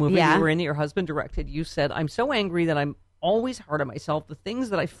Schumer movie Yeah. you were in that your husband directed. You said, I'm so angry that I'm always hard on myself. The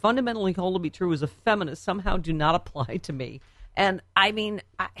things that I fundamentally hold to be true as a feminist somehow do not apply to me. And I mean,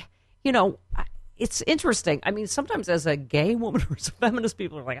 it's interesting. I mean, sometimes as a gay woman or as a feminist,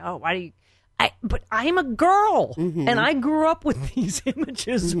 people are like, oh, why do you... But I'm a girl, and I grew up with these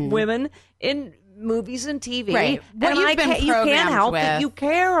images of women in movies and TV. Right. What And you've been you can't programmed help with. that you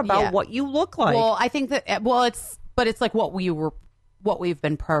care about Yeah. what you look like. Well, I think that it's like what we've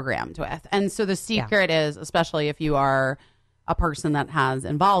been programmed with. And so the secret is, especially if you are a person that has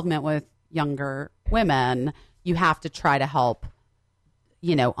involvement with younger women, you have to try to help,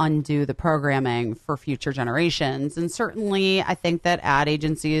 undo the programming for future generations. And certainly I think that ad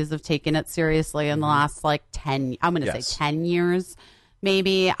agencies have taken it seriously in the last 10 years,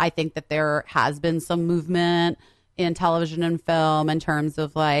 maybe. I think that there has been some movement in television and film in terms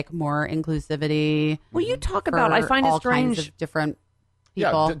of more inclusivity. Well, you talk about, I find it all strange. kinds of different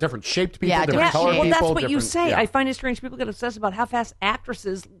people. Yeah, different shaped people, Yeah, different different colored shaped. people. Well, that's what you different- say. yeah. I find it strange. People get obsessed about how fast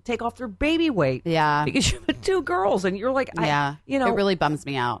actresses take off their baby weight. Yeah. Because you have two girls, and you're like, It really bums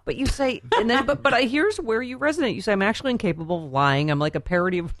me out. But you say, and then, but here's where you resonate. You say, I'm actually incapable of lying. I'm like a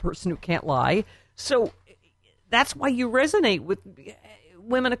parody of a person who can't lie. So that's why you resonate with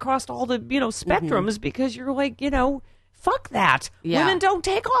women across all the spectrums because you're like, fuck that. Yeah. Women don't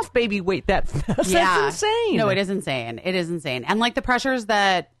take off baby weight that fast. That's insane. No, it is insane. It is insane. And the pressures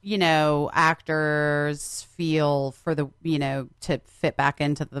that, actors feel for to fit back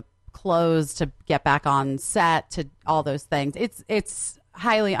into the clothes, to get back on set, to all those things. It's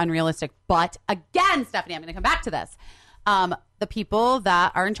highly unrealistic. But again, Stephanie, I'm going to come back to this. The people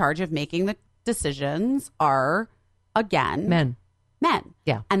that are in charge of making the decisions are, again, Men.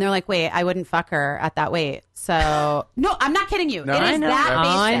 Yeah. And they're like, wait, I wouldn't fuck her at that weight. So, no, I'm not kidding you. No. It I is know. that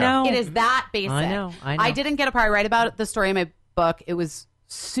basic. I know. It is that basic. I know. I didn't get a part. I write about the story in my book. It was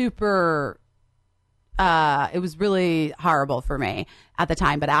super, it was really horrible for me at the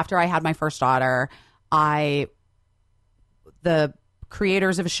time. But after I had my first daughter, the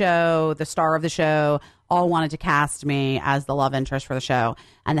creators of the show, the star of the show, all wanted to cast me as the love interest for the show.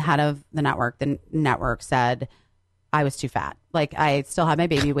 And the head of the network said I was too fat. I still had my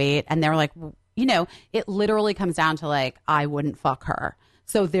baby weight. And they were like, it literally comes down to I wouldn't fuck her.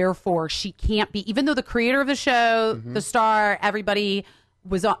 So therefore she can't be, even though the creator of the show, the star, everybody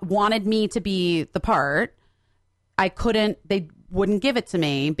wanted me to be the part, they wouldn't give it to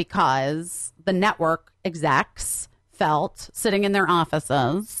me because the network execs felt sitting in their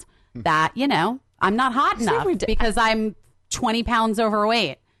offices that, I'm not hot enough because I'm 20 pounds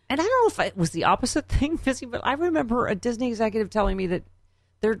overweight. And I don't know if it was the opposite thing, Busy, but I remember a Disney executive telling me that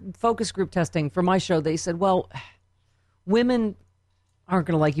their focus group testing for my show, they said, well, women aren't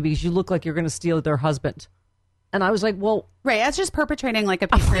going to like you because you look like you're going to steal their husband. And I was like, well... Right, that's just perpetrating a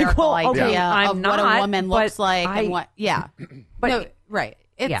patriarchal idea of what a woman looks like and what... Yeah. But no, right.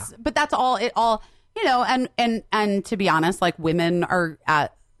 But that's all... and to be honest, women are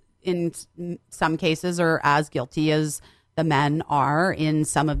in some cases are as guilty as the men are in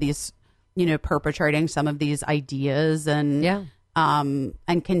some of these perpetrating some of these ideas and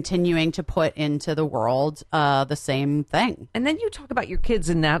continuing to put into the world the same thing. And then you talk about your kids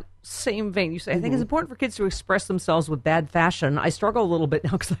in that same vein. You say, I think it's important for kids to express themselves with bad fashion. I struggle a little bit now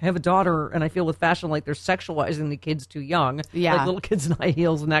because I have a daughter, and I feel with fashion like they're sexualizing the kids too young. Yeah. Like little kids in high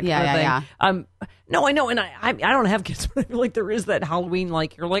heels and that kind of thing. No, I know, and I don't have kids, but I feel like there is that Halloween,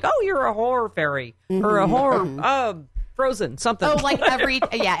 like you're like, oh, you're a horror fairy or a horror Frozen, something. Oh, like every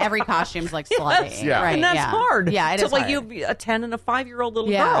costume's like slutty. Yes. Yeah. Right, and that's hard. Yeah, it so is like hard. you'll be a 10 and a 5-year-old little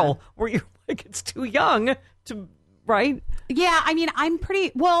girl where you're like, it's too young to, right? Yeah, I mean, I'm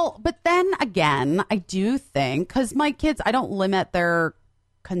pretty, but then again, I do think, because my kids, I don't limit their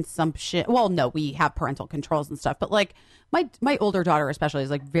consumption. Well, no, we have parental controls and stuff, but like my older daughter especially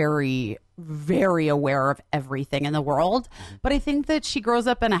is like very, very aware of everything in the world. But I think that she grows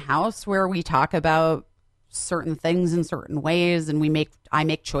up in a house where we talk about certain things in certain ways, and I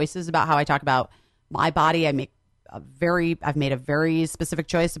make choices about how I talk about my body. I've made a very specific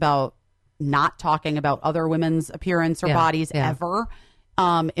choice about not talking about other women's appearance or bodies ever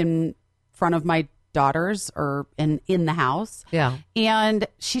in front of my daughters or in the house. Yeah. And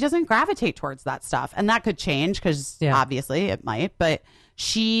she doesn't gravitate towards that stuff. And that could change because obviously it might, but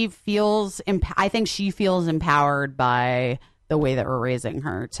she feels, I think she feels empowered by the way that we're raising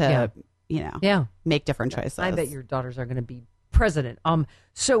her to, make different choices. I bet your daughters are going to be president.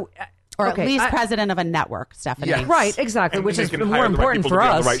 Or at least president of a network, Stephanie. Yes. Right, exactly, And which they is can more hire the right important people for to be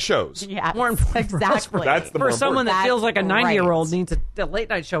on us. the right shows. Yeah, More important for us. exactly. That's the For more someone that That's feels like a 90-year-old right. needs a late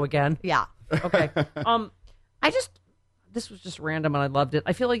night show again. Yeah. Okay. This was just random and I loved it.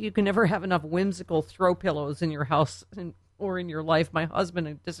 I feel like you can never have enough whimsical throw pillows in your house or in your life. My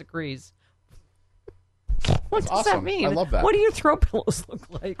husband disagrees. What does that awesome. mean? I love that. What do your throw pillows look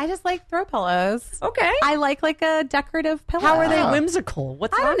like? I just like throw pillows. Okay. I like a decorative pillow. How are they whimsical?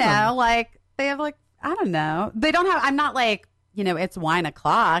 What's I don't on know. them? Like they have I don't know. They don't have. I'm not like it's wine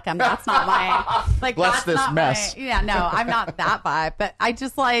o'clock. That's not my like. Bless that's this not mess. No, I'm not that vibe. But I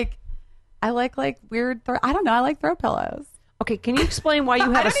just like. I like weird. I don't know. I like throw pillows. Okay, can you explain why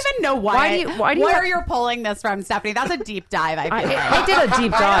you had I don't even know why. Why do you where you're pulling this from, Stephanie? That's a deep dive. I feel like. I did a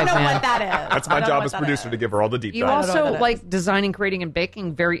deep dive, I don't know man. what that is. That's I my don't know job what as that producer is. to give her all the deep You dives. know what also that like designing, creating, and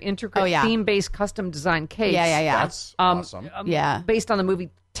baking very intricate, theme-based, custom design cakes. Yeah. That's awesome. Yeah. Based on the movie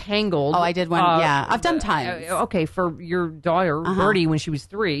Tangled. Oh, I did one. Yeah, I've done tons. Okay, for your daughter Birdie when she was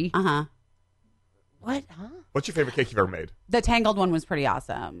 3. What? Huh? What's your favorite cake you've ever made? The Tangled one was pretty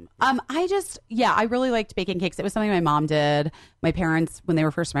awesome. I really liked baking cakes. It was something my mom did. My parents, when they were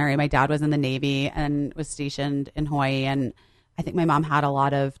first married, my dad was in the Navy and was stationed in Hawaii. And I think my mom had a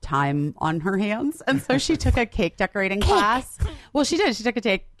lot of time on her hands. And so she took a cake decorating class. Well, she did. She took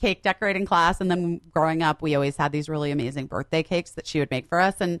a cake decorating class. And then growing up, we always had these really amazing birthday cakes that she would make for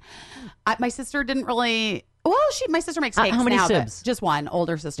us. And my sister didn't really... Well, my sister makes cakes how many now, but sibs? just one,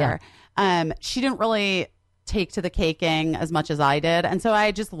 older sister. She didn't really take to the caking as much as I did. And so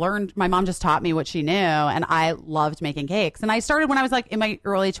I just learned, my mom just taught me what she knew, and I loved making cakes. And I started when I was like in my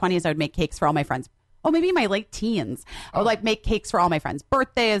early 20s, I would make cakes for all my friends. Oh, maybe my late teens. I would like make cakes for all my friends'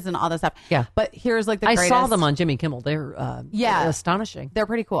 birthdays and all this stuff. Yeah. But here's like the I greatest. saw them on Jimmy Kimmel. They're astonishing. They're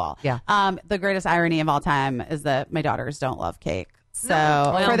pretty cool. Yeah. The greatest irony of all time is that my daughters don't love cake. So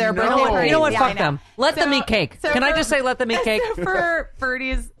for their birthday party, You know what? yeah, Fuck I know. them. Let them eat cake. so Can I for- just say let them eat cake? So for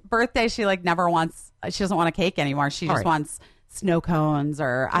Birdie's birthday, she never wants. She doesn't want a cake anymore. She just right. wants snow cones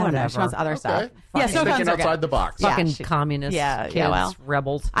or I don't know. She Whatever. wants other stuff. Okay. Yeah, snow cones Thinking are outside good. the box. Yeah, Fucking she- communists, yeah, kids, well,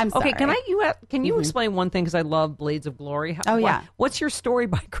 rebels. I'm Okay, can sorry. can you explain one thing? Because I love Blades of Glory. Oh, yeah. What's your story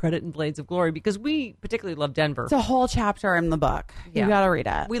by credit in Blades of Glory? Because we particularly love Denver. It's a whole chapter in the book. Yeah. You got to read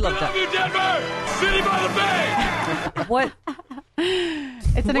it. We love Love you, Denver! City by the Bay! What?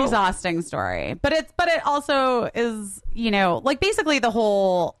 It's an exhausting story, but it also is, like basically the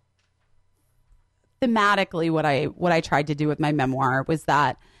whole thematically what I tried to do with my memoir was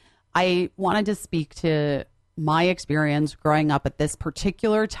that I wanted to speak to my experience growing up at this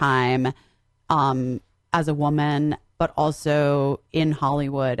particular time as a woman, but also in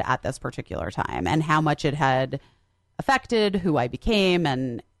Hollywood at this particular time, and how much it had affected who I became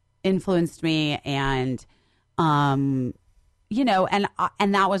and influenced me, and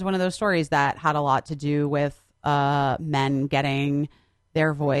and that was one of those stories that had a lot to do with men getting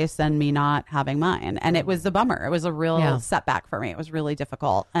their voice and me not having mine. And it was a bummer. It was a real setback for me. It was really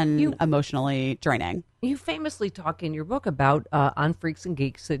difficult and emotionally draining. You famously talk in your book about on Freaks and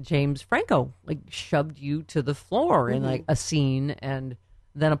Geeks that James Franco shoved you to the floor in a scene and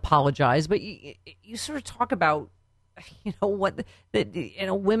then apologized. But you sort of talk about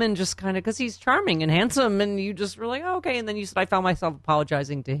women just kind of, because he's charming and handsome, and you just were like, oh, okay. And then you said, I found myself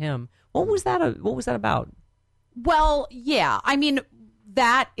apologizing to him. What was that about? Well, yeah. I mean,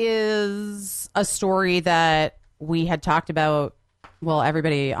 that is a story that we had talked about. Well,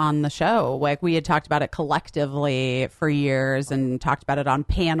 everybody on the show, like we had talked about it collectively for years and talked about it on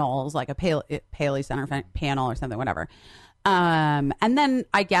panels, like a Paley Center panel or something, whatever. And then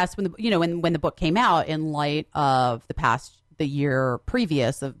I guess when the book came out in light of the year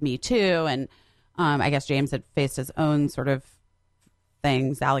previous of Me Too, and I guess James had faced his own sort of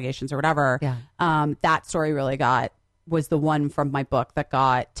things, allegations or whatever. Yeah. That story really was the one from my book that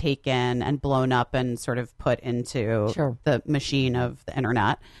got taken and blown up and sort of put into the machine of the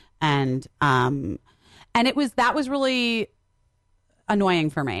internet. And that was really annoying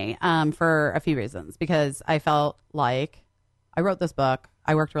for me for a few reasons, because I felt like I wrote this book.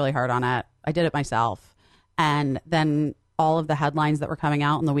 I worked really hard on it. I did it myself. And then all of the headlines that were coming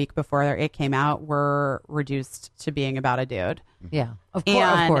out in the week before it came out were reduced to being about a dude. Yeah, of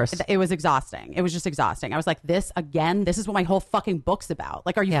course. And it was exhausting. It was just exhausting. I was like, this is what my whole fucking book's about.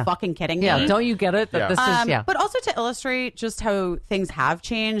 Like, are you fucking kidding me? Yeah, don't you get it? That this is, But also to illustrate just how things have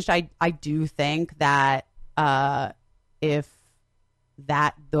changed, I do think that if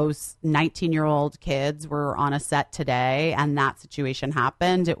those 19-year-old kids were on a set today and that situation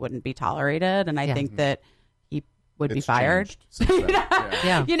happened, it wouldn't be tolerated. And I think that he would be fired.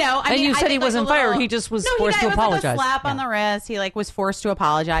 Yeah. I mean, you said he wasn't fired. He just was forced to apologize. Like a slap on the wrist. He was forced to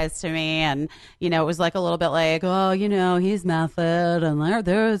apologize to me. And, it was like a little bit like, oh, he's method and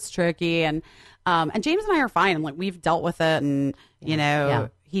it's tricky. And James and I are fine. And we've dealt with it. And,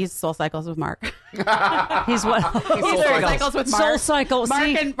 he's Soul Cycles with Mark. He's what? Soul Cycles with Mark. Soul Cycle. Mark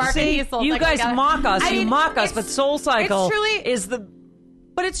see, and see Soul you Cycle guys together. mock us. I mean, you mock us, but Soul Cycle is the.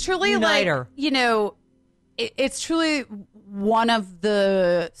 But it's truly uniter. It's truly one of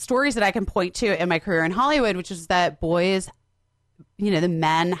the stories that I can point to in my career in Hollywood, which is that boys, the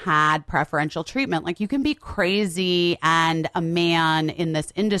men had preferential treatment. Like, you can be crazy and a man in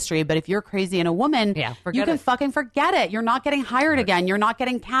this industry, but if you're crazy and a woman, you can fucking forget it. You're not getting hired again. You're not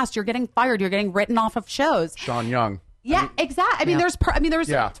getting cast. You're getting fired. You're getting written off of shows. Sean Young. Yeah, exactly. I mean, there's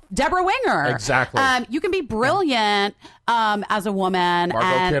Deborah Winger. Exactly. You can be brilliant as a woman.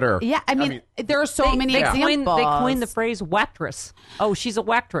 Margot Kidder. Yeah, I mean, there are so many examples. They coined the phrase wactress. Oh, she's a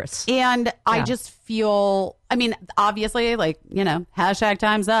wactress. And I just feel, I mean, obviously, hashtag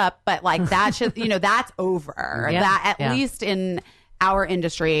time's up, but that should, that's over. That at least in our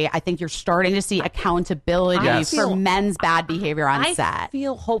industry, I think you're starting to see accountability for men's bad behavior on set. I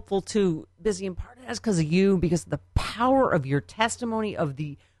feel hopeful too, Busy, in part that's because of you, because of the power of your testimony, of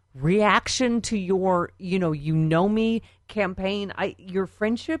the reaction to your, me campaign. Your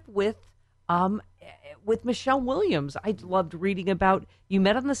friendship with Michelle Williams. I loved reading about. You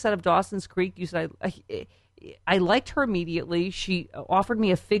met on the set of Dawson's Creek. You said I liked her immediately. She offered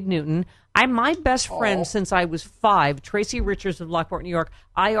me a Fig Newton. I'm my best friend since I was 5, Tracy Richards of Lockport, New York.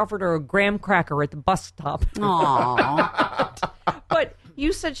 I offered her a graham cracker at the bus stop. But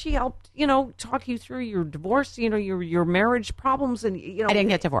you said she helped, talk you through your divorce, your marriage problems, and I didn't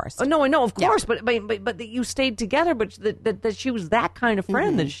get divorced. Oh, no, I know, of course, but that you stayed together, but that she was that kind of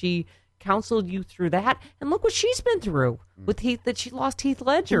friend, that she counseled you through that, and look what she's been through with Heath, that she lost Heath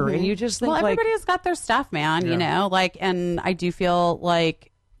Ledger, and you just think, everybody's got their stuff, man. And I do feel like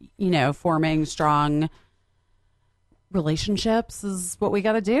forming strong relationships is what we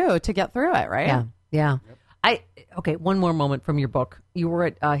got to do to get through it, right? Yeah. Okay, one more moment from your book. You were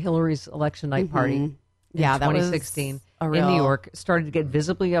at Hillary's election night party in 2016 in New York. Started to get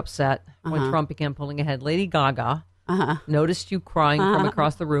visibly upset when Trump began pulling ahead. Lady Gaga noticed you crying from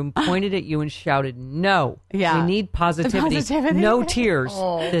across the room, pointed at you and shouted, "No, we need positivity. No tears.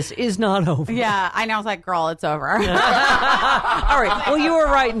 This is not over." Yeah, I know. I was like, "Girl, it's over." All right. Well, you were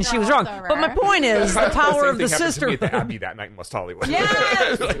right and she was wrong. But my point is the power of the sisterhood. The Abbey that night in West Hollywood.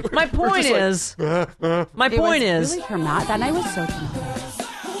 Yes. My point is. Really traumatic. That night was so traumatic.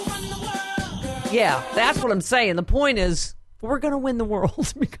 Yeah, that's what I'm saying. The point is, we're going to win the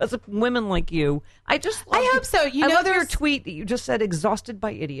world because of women like you. I hope so. I love your tweet that you just said, exhausted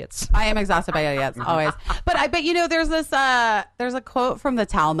by idiots. I am exhausted by idiots, always. But there's this, there's a quote from the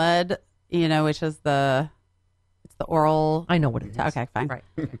Talmud, which is it's the oral. I know what it is. Okay, fine. Right.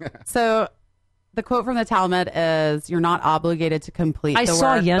 So the quote from the Talmud is, "You're not obligated to complete the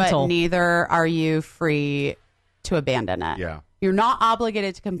work, but neither are you free to abandon it." Yeah. You're not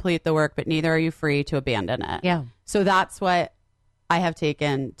obligated to complete the work, but neither are you free to abandon it. Yeah. So that's what I have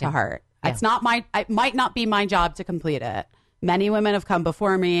taken to heart. Yeah. It might not be my job to complete it, Many women have come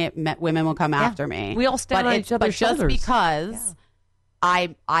before me. Women will come after me. We all stand on each other's shoulders. But just because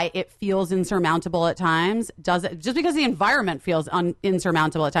it feels insurmountable at times, just because the environment feels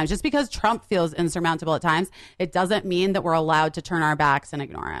insurmountable at times, just because Trump feels insurmountable at times, it doesn't mean that we're allowed to turn our backs and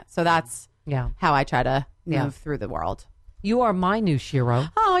ignore it. So that's how I try to move through the world. You are my new Shiro.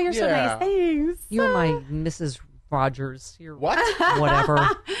 Oh, you're so nice. Thanks. You're my Mrs. Rogers. You're What? Whatever.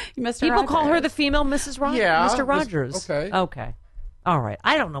 Mr. People Rogers. call her the female Mrs. Rogers. Yeah, Mr. Rogers. okay. All right.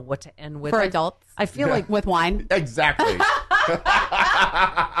 I don't know what to end with. For adults. I feel like with wine. Exactly.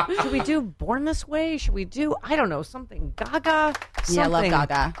 should we do Born This Way? Should we do, I don't know, something Gaga? Something Yeah, I love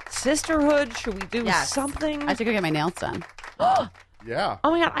Gaga. Sisterhood? Should we do something? I have to go get my nails done. Yeah. Oh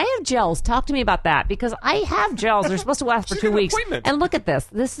my God, I have gels. Talk to me about that because I have gels. They're supposed to last for 2 weeks. And look at this.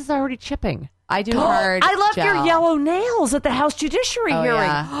 This is already chipping. I do hard I left gel. your yellow nails at the House Judiciary hearing.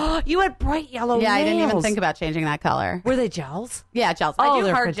 Yeah. You had bright yellow nails. Yeah, I didn't even think about changing that color. Were they gels? Yeah, gels. Oh, I do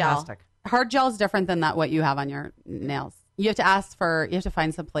they're hard fantastic. gel. Hard gel is different than what you have on your nails. You have to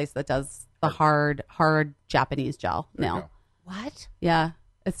find some place that does the hard Japanese gel nail. What? Yeah.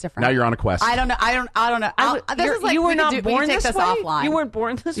 It's different. Now you're on a quest. I don't know. This is like, you were not we born can take this this way? offline. You weren't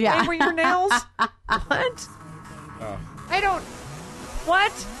born this way, were your nails? What? I don't...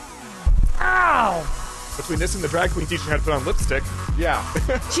 What? Ow! Between this and the drag queen teaching how to put on lipstick. Yeah.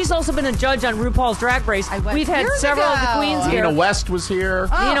 She's also been a judge on RuPaul's Drag Race. We've had years several of the ago. queens here. Nina West was here.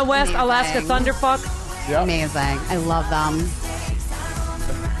 Nina West, amazing. Alaska Thunderfuck. Yep. Amazing. I love them.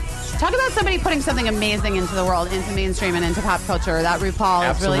 Talk about somebody putting something amazing into the world, into mainstream and into pop culture. That RuPaul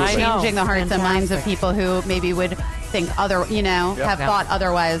Absolutely. is really I know. changing the hearts and minds of people who maybe would think have thought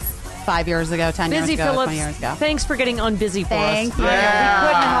otherwise 5 years ago, 10 Busy years ago, Phillips, 20 years ago. thanks for getting unbusy for Thank us. you. We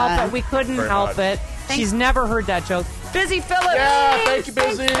couldn't help it. We couldn't Very help much. it. She's never heard that joke. Busy Phillips. Yeah, thank you,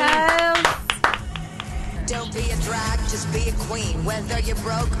 Busy. Don't be a drag, just be a queen. Whether you're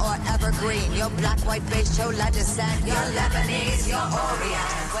broke or evergreen, your black, white, beige, chola descent, your Lebanese, your Orient.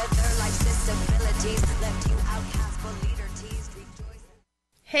 Whether life's disabilities left you outcast but leader teased, rejoice.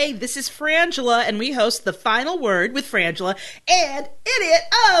 Hey, this is Frangela, and we host The Final Word with Frangela and Idiot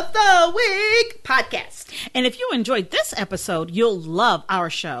of the Week podcast. And if you enjoyed this episode, you'll love our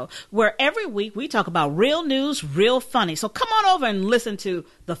show, where every week we talk about real news, real funny. So come on over and listen to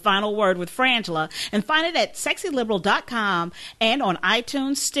The Final Word with Frangela and find it at sexyliberal.com and on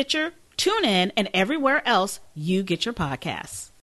iTunes, Stitcher, TuneIn, and everywhere else you get your podcasts.